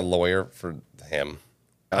imagine being a lawyer for him?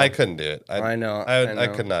 I couldn't do it. I know. I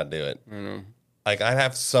could not do it. Like, I'd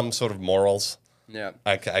have some sort of morals. Yeah.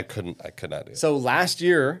 I could not do it. So last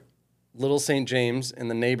year, Little St. James and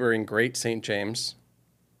the neighboring Great St. James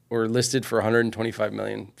were listed for $125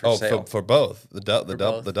 million for sale. For both the double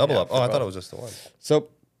up. Oh, I both. thought it was just the one. So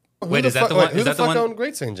Wait, is that the one? Who Is the that the fuck one? owned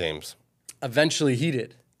Great St. James? eventually he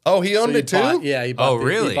did. Oh, he owned it too? He bought. Oh,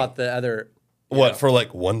 really? He bought the other. What, for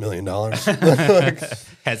like $1 million?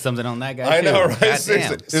 Had something on that guy. I know, too. right? God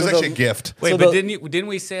Seriously. damn. It was actually a gift. Wait, So but the- didn't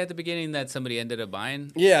we say at the beginning that somebody ended up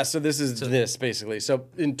buying? Yeah, so this is this basically. So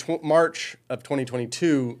in March of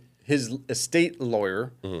 2022, his estate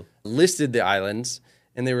lawyer listed the islands,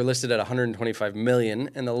 and they were listed at 125 million.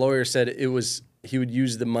 And the lawyer said he would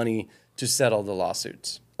use the money to settle the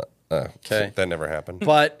lawsuits. Okay, That never happened.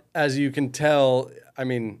 but as you can tell, I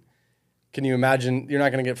mean, can you imagine? You're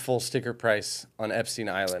not going to get full sticker price on Epstein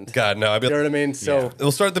Island. God, no. You know what I mean? So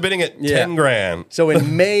We'll start the bidding at Yeah. $10,000. So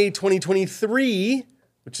in May 2023,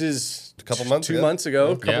 which is A couple months two ago. months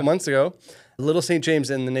ago, Yeah. months ago, Little St. James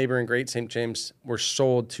and the neighboring Great St. James were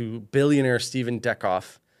sold to billionaire Stephen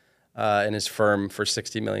Dekoff and his firm for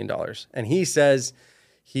 $60 million. And he says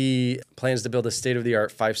he plans to build a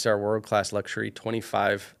state-of-the-art 5-star world-class luxury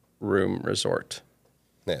 25-room resort.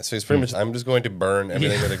 Yeah, so he's pretty much, I'm just going to burn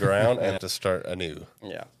everything to the ground and to start anew.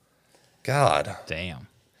 Yeah. God. Damn.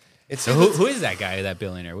 It's So who is that guy, that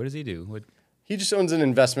billionaire? What does he do? What, He just owns an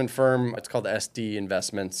investment firm. It's called SD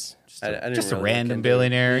Investments. I didn't just a really look random into it.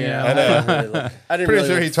 billionaire, you Yeah, know? I didn't really look- I didn't pretty really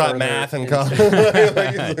sure look he taught further math in into-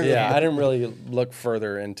 college. Yeah, I didn't really look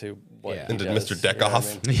further into what Yeah. he Into does, Mr. you know what I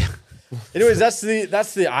Dekoff. mean? Anyways,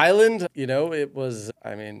 that's the island. You know, it was.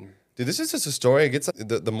 I mean, Dude, this is just a story. It gets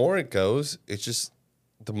the more it goes, it's just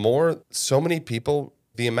the more so many people.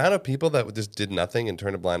 The amount of people that just did nothing and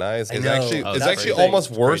turned a blind eye is actually almost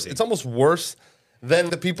worse. It's almost worse than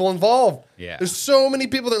the people involved. Yeah, there's so many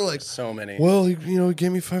people that are like, so many. Well, he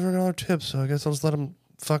gave me $500 tips, so I guess I'll just let him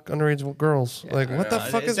fuck underage girls. Yeah, what the fuck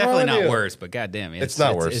is wrong with you? It's definitely not worse, but goddamn, it's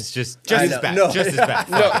not worse. It's just as bad. No. Just as bad.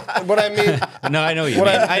 No, what I mean. No, I know what you mean.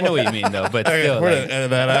 I know what you mean, though. But okay, still, we're gonna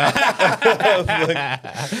edit that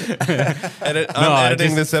out.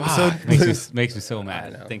 Editing this episode makes me so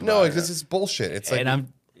mad. No, because it's bullshit. It's like,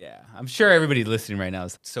 and I'm sure everybody listening right now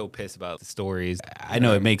is so pissed about the stories. I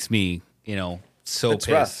know it makes me, so it's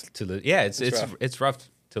pissed rough. to listen. Yeah, it's rough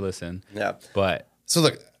to listen. Yeah, but so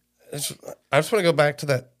look, I just want to go back to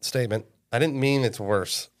that statement. I didn't mean it's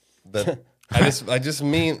worse. I just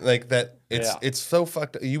mean like that. It's so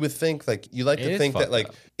fucked up. You would think like you like to think that like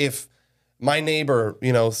if my neighbor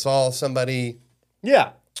saw somebody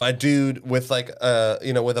a dude with like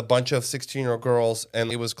with a bunch of 16-year-old girls and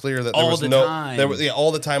it was clear that there was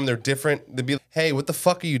all the time they're different. They'd be like, hey, what the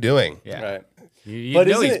fuck are you doing? Yeah. Right. You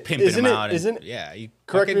know he's pimping them out. You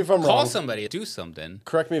correct me if I'm wrong. Call somebody, do something.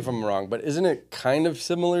 Correct me if I'm wrong, but isn't it kind of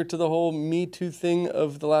similar to the whole Me Too thing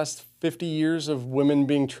of the last 50 years of women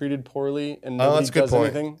being treated poorly and nobody does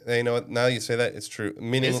anything? You know what? Now you say that, it's true.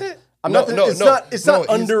 Meaning, is it? It's not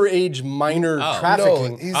underage minor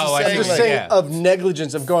trafficking. I'm just saying of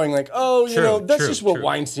negligence of going like, that's just what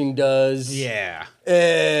Weinstein does. Yeah.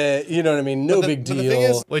 You know what I mean? No big deal. The thing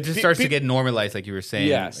is, it just starts to get normalized, like you were saying.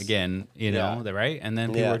 Yes. Again, right? And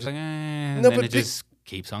then people are just like, and but then it just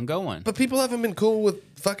keeps on going. But people haven't been cool with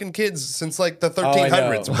fucking kids since like the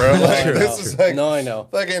 1300s, bro. Like, this is like, I know.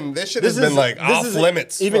 Fucking, this shit has been like off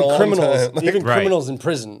limits. Even for a criminals, long time. criminals in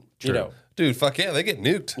prison, Dude, fuck yeah, they get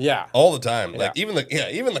nuked. Yeah. All the time. Like even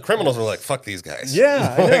the criminals are like, fuck these guys.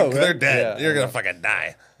 Yeah, I know. They're dead. Yeah, You're gonna fucking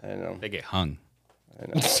die. I know. They get hung. I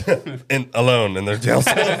know. And alone in their jail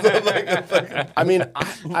cells. I mean,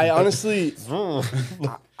 I honestly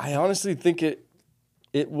think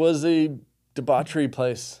it was a debauchery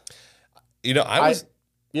place. You know, I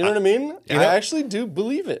know what I mean? I actually do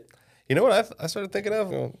believe it. You know what I started thinking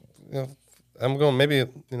of? I'm going maybe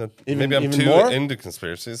maybe I'm too more? into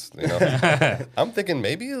conspiracies. I'm thinking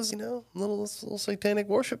maybe it was little satanic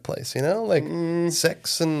worship place. Like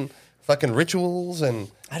sex and fucking rituals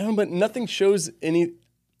and I don't know, but nothing shows any.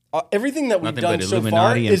 Everything that we've done so far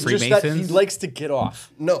Illuminati and is just that he Freemasons? likes to get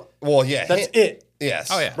off. no. Well, yeah, That's it, Yes.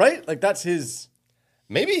 Oh yeah. right? Like that's his.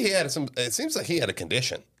 Maybe he had some. It seems like he had a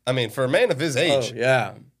condition. I mean, for a man of his age,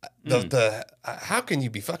 Yeah. how can you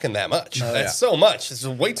be fucking that much? That's so much. It's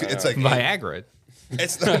way too. It's like Viagra.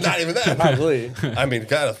 It's not even that. Probably. I mean,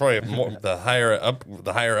 God, it's probably more the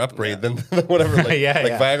higher upgrade than whatever. Like,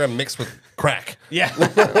 Viagra mixed with crack. Yeah.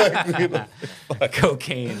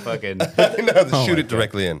 Cocaine, fucking. Shoot it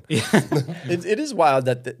directly in. It is wild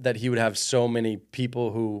that he would have so many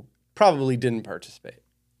people who probably didn't participate.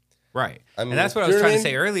 Right. I mean, and that's what I was trying to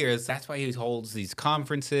say earlier is that's why he holds these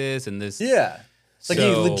conferences and this. Yeah. Like he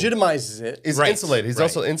legitimizes it. He's insulated. He's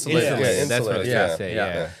also insulated. Yeah, that's what I was trying to say.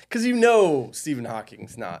 Yeah. Because Stephen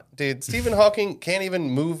Hawking's not. Dude, Stephen Hawking can't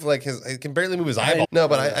even move he can barely move his eyeball. No,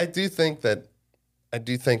 but I do think I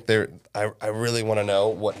really want to know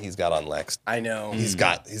what he's got on Lex. I know. It's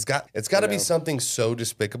got to be something so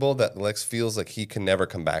despicable that Lex feels like he can never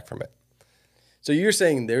come back from it. So you're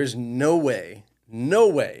saying there's no way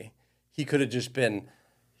he could have just been,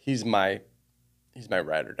 he's my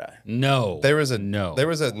ride or die. No. There was a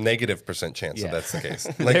negative % chance that that's the case.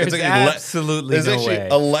 Like, there's absolutely there's no actually way.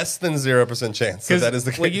 a less than 0% chance that is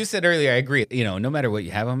the case. What you said earlier, I agree. No matter what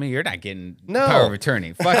you have on me, you're not getting No. power of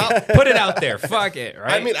attorney. Fuck it. Put it out there. Fuck it,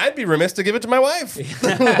 right? I mean, I'd be remiss to give it to my wife.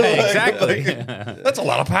 Exactly. That's a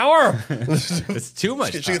lot of power. It's too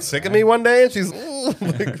much. She gets sick of me one day and she's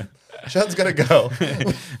like, Sean's gonna go.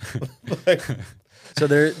 So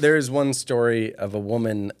there is one story of a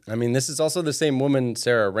woman. I mean, this is also the same woman,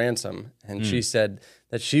 Sarah Ransom, and she said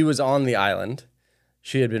that she was on the island.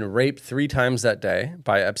 She had been raped 3 times that day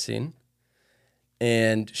by Epstein,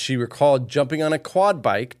 and she recalled jumping on a quad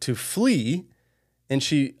bike to flee, and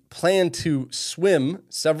she planned to swim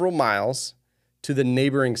several miles to the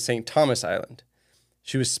neighboring St. Thomas Island.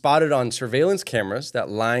 She was spotted on surveillance cameras that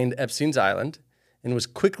lined Epstein's island and was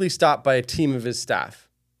quickly stopped by a team of his staff.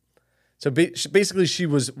 So basically, she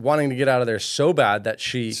was wanting to get out of there so bad that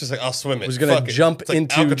she's just like, I'll swim it. Was going to jump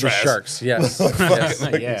into Alcatraz. The sharks. Yes.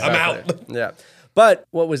 Yeah. I'm out. Yeah. But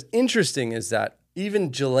what was interesting is that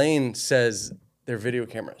even Ghislaine says they're video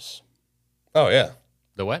cameras. Oh, yeah.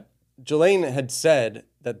 The what? Ghislaine had said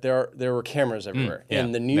that there were cameras everywhere.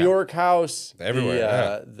 In the New York house,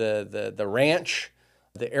 everywhere, the ranch,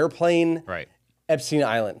 the airplane, Right. Epstein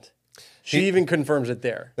Island. She even confirms it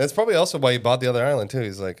there. That's probably also why he bought the other island too.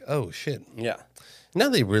 He's like, oh shit, Yeah. now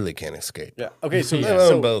they really can't escape. Yeah. Okay, so, They own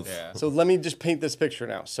so, both. so let me just paint this picture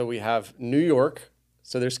now. So we have New York.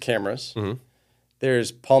 So there's cameras.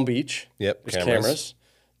 There's Palm Beach. Yep, There's cameras. cameras.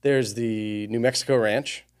 There's the New Mexico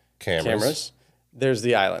Ranch. Cameras. There's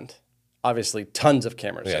the island. Obviously, tons of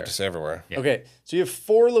cameras Yeah, there. just everywhere. Okay, so you have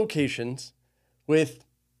 4 locations with,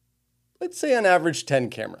 let's say, on average, 10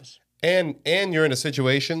 cameras. And you're in a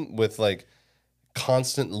situation with like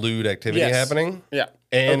constant lewd activity Yes. happening. Yeah.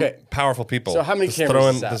 And Okay. powerful people. So how many just cameras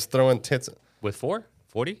throwing, is that? Just throwing tits. With 40?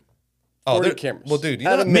 40 there- cameras. Well, dude, you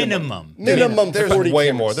At know a Minimum. Minimum there's 40 way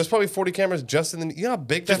cameras. more. There's probably 40 cameras just in the. You know how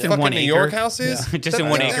big Just that in fucking 1 New acre? York house is? Yeah. Just in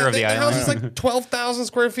 1 acre of the that island. house is like 12,000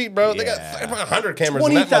 square feet, bro. They got Yeah. 100 cameras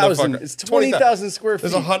in that 20,000. motherfucker. It's 20,000 square feet.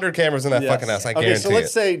 There's 100 cameras in that Yes. fucking house. I Okay, guarantee so let's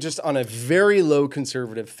it. say just on a very low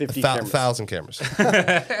conservative 50 cameras. 1,000 cameras.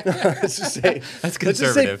 Let's just say That's Let's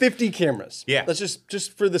just say conservative. 50 cameras. Yeah. Let's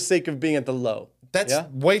just for the sake of being at the low. That's Yeah?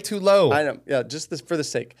 way too low. I know. Yeah, just this for the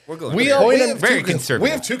sake. We're going We there. are Point I'm- very two, conservative. We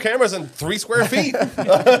have 2 cameras and 3 square feet.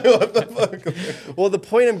 Well, the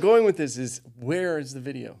point I'm going with this is where is the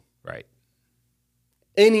video? Right.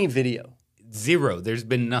 Any video. 0. There's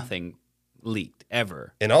been nothing leaked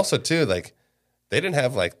ever. And also too, like they didn't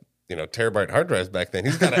have like terabyte hard drives back then.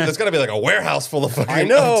 There's got to be like a warehouse full of fucking I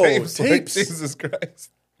know, tapes. Like, tapes. Jesus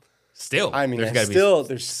Christ. Still. I mean, there's there's gotta be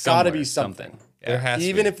there's got to be somewhere, something. There has to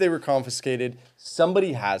Even be. if they were confiscated,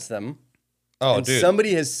 somebody has them. Oh, and dude.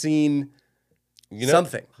 somebody has seen You know,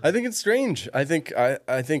 something. I think it's strange. I think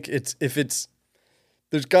it's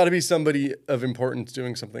there's got to be somebody of importance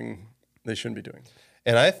doing something they shouldn't be doing.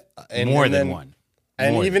 and More and than then- one.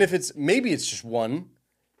 And More even than- if it's maybe it's just one,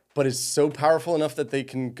 but it's so powerful enough that they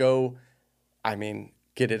can go, I mean,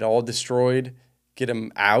 get it all destroyed, get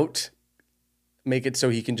him out, make it so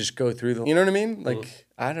he can just go through the. You know what I mean? Like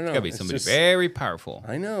I don't know. Gotta be It's somebody just- very powerful.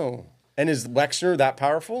 I know. And is Wexner that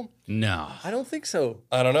powerful? No. I don't think so.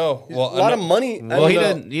 I don't know. Well, A lot of money. I Well, don't he know.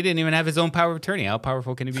 didn't. He didn't even have his own power of attorney. How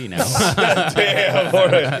powerful can he be now? Damn, all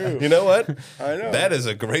right. You know what? I know. That is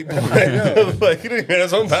a great point. Like he didn't get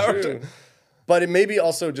his own power. True. But it may be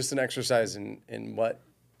also just an exercise in what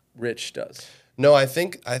Rich does. No, I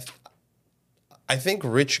think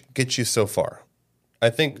Rich gets you so far. I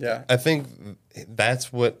think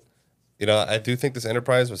that's what I do think this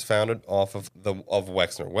enterprise was founded off of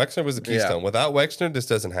Wexner. Wexner was the keystone. Yeah. Without Wexner, this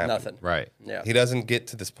doesn't happen. Nothing. Right. Yeah. He doesn't get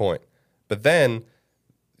to this point. But then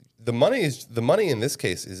the money in this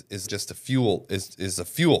case is just a fuel. Is a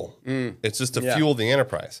fuel. It's just to Yeah. fuel the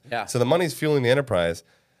enterprise. Yeah. So the money's fueling the enterprise.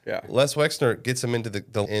 Yeah. Les Wexner gets him into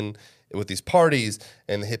in with these parties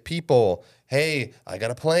and hit people. Hey, I got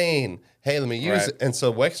a plane. Hey, let me use Right. it. And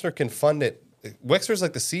so Wexner can fund it. Wexner's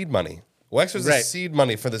like the seed money. Wexner's the Right. seed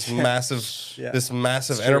money for this massive, Yeah. this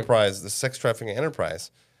massive enterprise, this sex trafficking enterprise.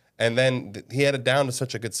 And then he had it down to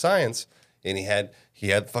such a good science, and he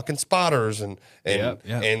had fucking spotters and Yeah.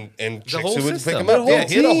 chicks whole who would pick system. him up. The whole Yeah,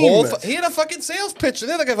 he had a whole team. he had a fucking sales pitch. They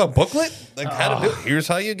like have a booklet like how to do it. Here's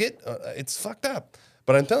how you get. It's fucked up.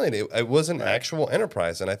 But I'm telling you, it was an actual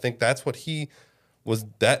enterprise, and I think that's what he was.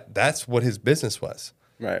 That's what his business was.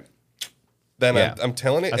 Right. Then Yeah. I'm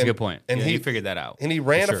telling you, That's a good point. And Yeah, he he figured that out. And he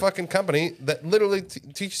ran For a sure. fucking company that literally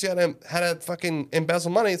teaches you how to fucking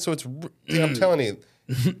embezzle money. So it's, I'm telling you,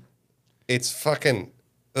 it's fucking,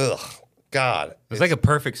 God. It's like a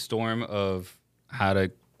perfect storm of how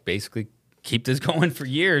to basically keep this going for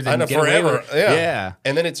years I and know, get away forever. with it. Yeah.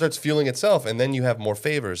 And then it starts fueling itself, and then you have more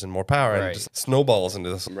favors and more power, and it Right. just snowballs into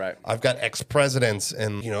this. Right. I've got ex-presidents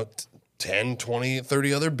and, 10, 20,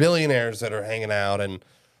 30 other billionaires that are hanging out, and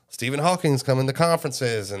Stephen Hawking's coming to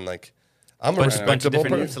conferences, and like, I'm a Bunch of respectable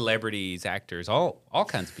different person. celebrities, actors, all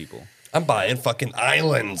kinds of people. I'm buying fucking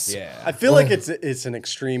islands. Yeah. I feel like it's an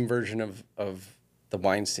extreme version of the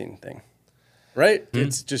Weinstein thing, right?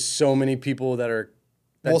 It's just so many people that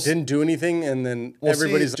Well, didn't do anything, and then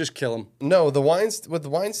everybody's see- just kill them. No, the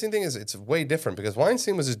Weinstein thing is it's way different because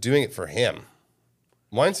Weinstein was just doing it for him.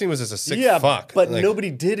 Weinstein was just a sick Yeah, fuck. but Like,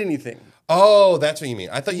 nobody did anything. Oh, that's what you mean.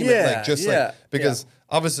 I thought you meant like just Yeah, like because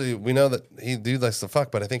obviously we know that he likes to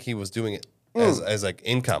fuck, but I think he was doing it as like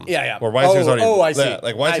income. Yeah, yeah. Where Weinstein was already I see.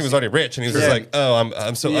 like Weinstein I was see. already rich and he was Yeah. just like, oh,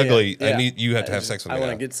 I'm so Yeah, ugly. yeah. You have to have sex with I me.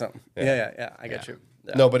 want now. to get something. Yeah. I got you.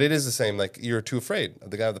 Yeah. No, but it is the same. Like you're too afraid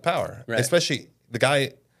of the guy with the power, Right. especially the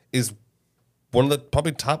guy is one of the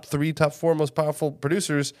probably top 3, top 4 most powerful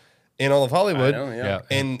producers in all of Hollywood. I know, yeah. Yeah.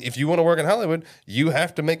 And if you want to work in Hollywood, you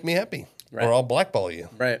have to make me happy, Right. or I'll blackball you.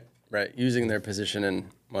 Right. Using their position and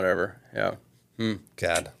whatever. Yeah.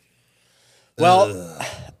 God. Well,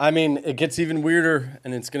 I mean, it gets even weirder,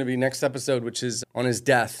 and it's going to be next episode, which is on his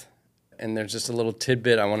death. And there's just a little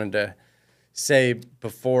tidbit I wanted to say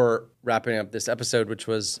before wrapping up this episode, which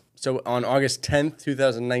was, so on August 10th,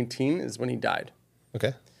 2019 is when he died.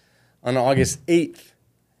 Okay. On August 8th,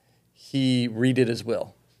 he redid his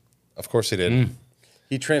will. Of course he did.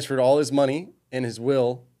 He transferred all his money and his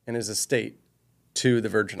will and his estate to the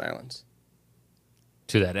Virgin Islands.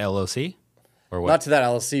 To that LLC? Or what? Not to that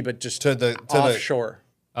LLC, but just To the offshore.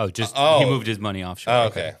 He moved his money offshore. Oh,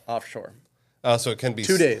 okay. Offshore. So it can be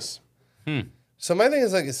 2 days. So my thing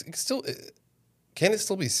is like, it's still, can it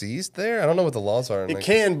still be seized there? I don't know what the laws are. It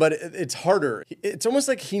can, but it's harder. It's almost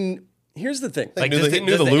like here's the thing. Like, he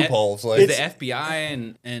knew the loopholes. Like the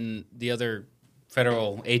FBI and the other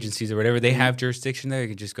federal agencies or whatever, they have jurisdiction there. You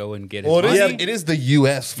can just go and get his money. It is the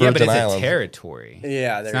U.S. Virgin but it's Islands. a territory.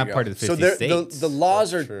 Yeah, it's not part of the 50 states. The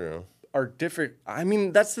laws are different. I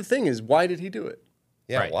mean, that's the thing is, why did he do it?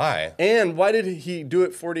 Yeah, Right. why? And why did he do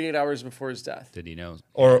it 48 hours before his death? Did he know?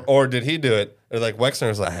 Or did he do it? Or like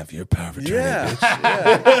Wexner's like, I have your power of attorney. Yeah.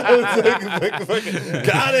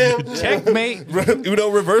 Got him. Checkmate. Uno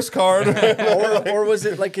reverse card. or was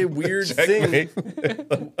it like a weird thing?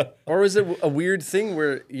 Or was it a weird thing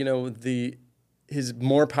where, his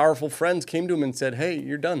more powerful friends came to him and said, "Hey,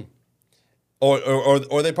 you're done. Or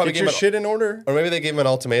they probably Get gave your him shit in order." or maybe they gave him an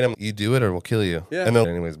ultimatum. You do it or we'll kill you. Yeah. And they'll,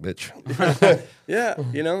 anyways, bitch. Yeah,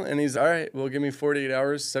 and he's all right. Well, give me 48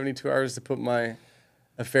 hours, 72 hours to put my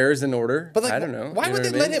affairs in order. But like, I don't know. Why You would know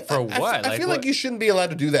they what I let mean? him? For what? I feel Like, like you shouldn't be allowed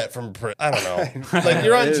to do that from. I don't know. Like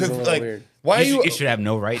It is a little like weird. why are you? You should have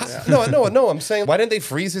no rights. No. I'm saying why didn't they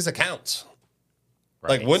freeze his accounts?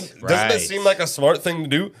 Like, doesn't that seem like a smart thing to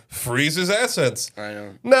do? Freeze his assets. I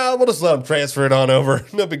know. No, we'll just let him transfer it on over.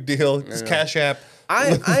 No big deal. Just Cash App.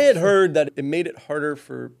 I had heard that it made it harder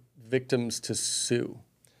for victims to sue.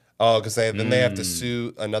 Oh, because then they have to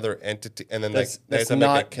sue another entity, and then they have That's to make a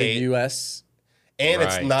not the case. U.S. And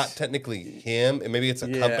it's Right. not technically him, and maybe it's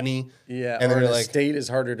a company. Yeah, and or then an they're like, estate is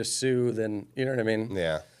harder to sue than, you know what I mean?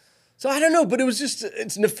 yeah. So I don't know, but it was just,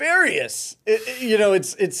 it's nefarious.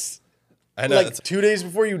 It's I know. like 2 days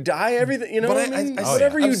before you die, everything, But what I mean? I-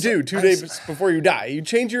 Whatever I'm you so- do 2 I'm days before you die, you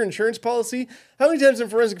change your insurance policy. How many times in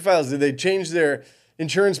Forensic Files did they change their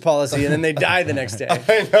insurance policy and then they die the next day?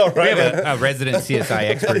 I know, We right? have a resident CSI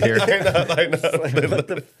expert here. I know. What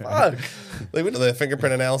the fuck? Like with the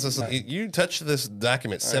fingerprint analysis, you touched this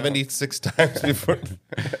document 76 times before.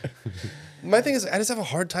 My thing is, I just have a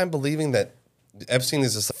hard time believing that Epstein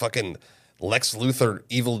is this fucking Lex Luthor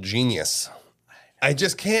evil genius. I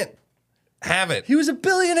just can't have it. He was a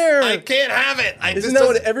billionaire. I can't have it. Isn't that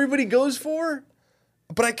what everybody goes for?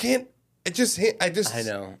 But I can't. It just. I just. I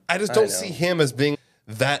know. I just I don't know. see him as being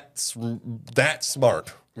that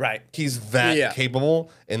smart. Right. He's that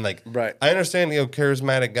capable and like. Right. I understand.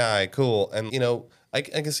 Charismatic guy, cool, and I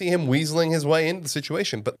can see him weaseling his way into the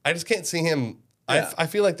situation, but I just can't see him. Yeah. I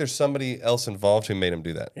feel like there's somebody else involved who made him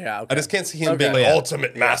do that. Yeah, okay. I just can't see him Okay. being the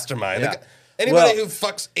ultimate mastermind. Yeah. Like, anybody Well- who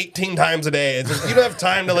fucks 18 times a day, it's like, you don't have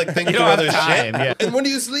time to like think through don't have other shit. time, yeah. And when do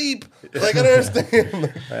you sleep? Like, I don't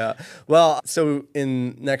understand. Yeah. Well, so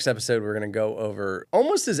in next episode, we're going to go over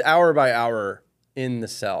almost his hour by hour in the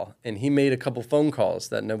cell. And he made a couple phone calls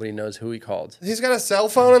that nobody knows who he called. He's got a cell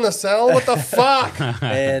phone in the cell? What the fuck?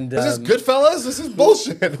 And Is this Goodfellas? This is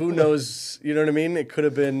bullshit. who knows? You know what I mean? It could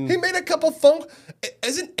have been. He made a couple phone.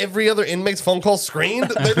 Isn't every other inmate's phone call screened?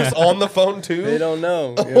 They're just on the phone too. They don't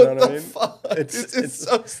know. You know What what I the mean? fuck? It's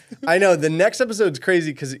so stupid. I know. The next episode's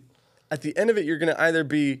crazy because at the end of it, you're going to either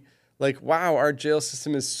be like, wow, our jail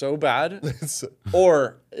system is so bad,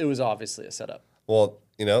 or it was obviously a setup. Well,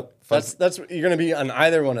 That's what you're going to be on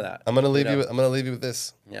either one of that. I'm gonna leave you. I'm gonna leave you with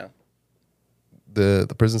this. Yeah.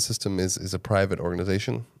 The prison system is a private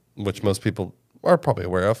organization, which most people are probably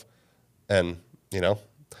aware of, and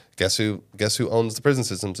guess who owns the prison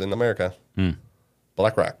systems in America?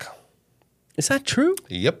 BlackRock. Is that true?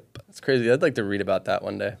 Yep. That's crazy. I'd like to read about that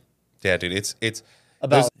one day. Yeah, dude. It's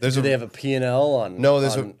About there's do they have a P&L on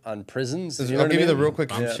on prisons? You know I'll what give I you the mean? real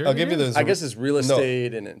quick. I'm sure I'll give you they this. I guess it's real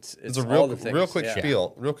estate and it's a all the things. real quick Yeah.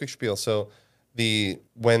 spiel. Real quick spiel. So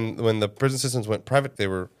when the prison systems went private, they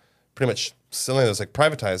were pretty much selling those like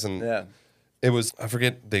privatized, and Yeah. it was, I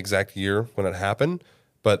forget the exact year when it happened,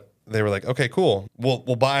 but they were like, okay, cool, we'll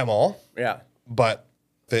buy them all, Yeah. but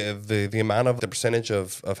the amount of the percentage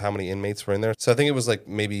of how many inmates were in there. So I think it was like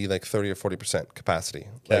maybe like 30 or 40% capacity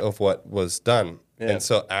of what was done. Yeah. And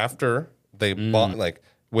so after they bought, like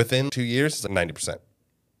within 2 years, it's like 90%.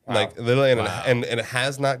 Like literally, and it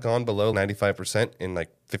has not gone below 95% in like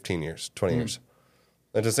 15 years, 20 years.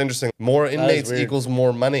 It's just interesting. More inmates equals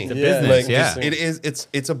more money. It's a business, yeah. It is.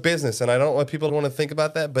 It's a business, and I don't want people to want to think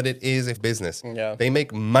about that, but it is a business. Yeah. They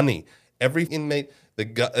make money. Every inmate,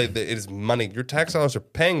 it is money. Your tax dollars are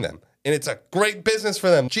paying them, and it's a great business for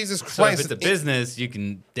them. Jesus Christ! So if it's a business, you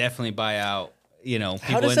can definitely buy out,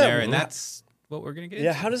 people in there, and that's what we're gonna get.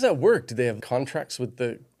 Yeah, how does that work? Do they have contracts with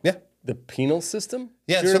the penal system?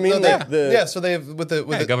 Yeah, Do you know what I mean? So they have with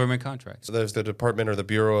the government contracts. So there's the Department or the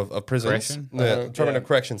Bureau of Prisons. Correction? The Department of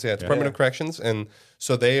Corrections, Department of Corrections. And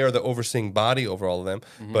so they are the overseeing body over all of them.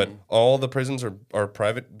 But all the prisons are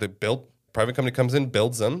private. They're built. Private company comes in,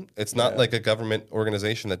 builds them. It's not like a government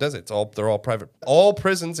organization that does it. They're all private. All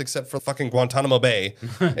prisons except for fucking Guantanamo Bay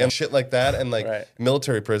and shit like that, and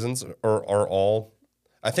military prisons are all.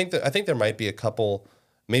 I think there might be a couple.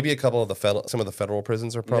 Maybe a couple of some of the federal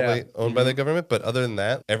prisons are probably owned by the government, but other than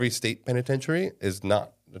that, every state penitentiary is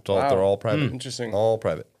not. They're all private. Interesting. All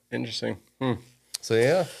private. Interesting. So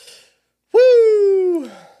yeah. Woo!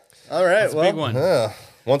 All right. That's a big one.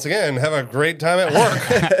 Once again, have a great time at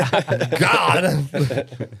work. God.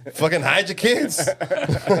 Fucking hide your kids.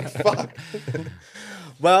 Fuck.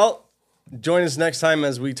 Well, join us next time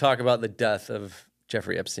as we talk about the death of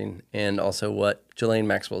Jeffrey Epstein and also what Ghislaine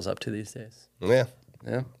Maxwell's up to these days. Yeah.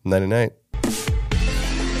 Yeah. Nighty night.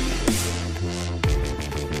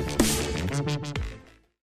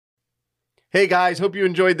 Hey guys, hope you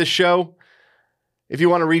enjoyed the show. If you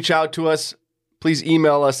want to reach out to us, please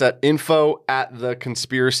email us at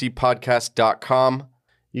info@theconspiracypodcast.com.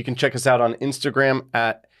 You can check us out on Instagram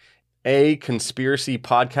at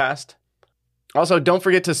 @aconspiracypodcast. Also, don't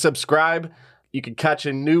forget to subscribe. You can catch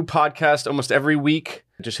a new podcast almost every week.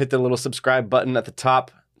 Just hit the little subscribe button at the top.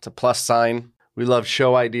 It's a plus sign. We love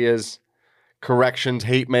show ideas, corrections,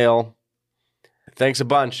 hate mail. Thanks a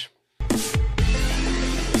bunch.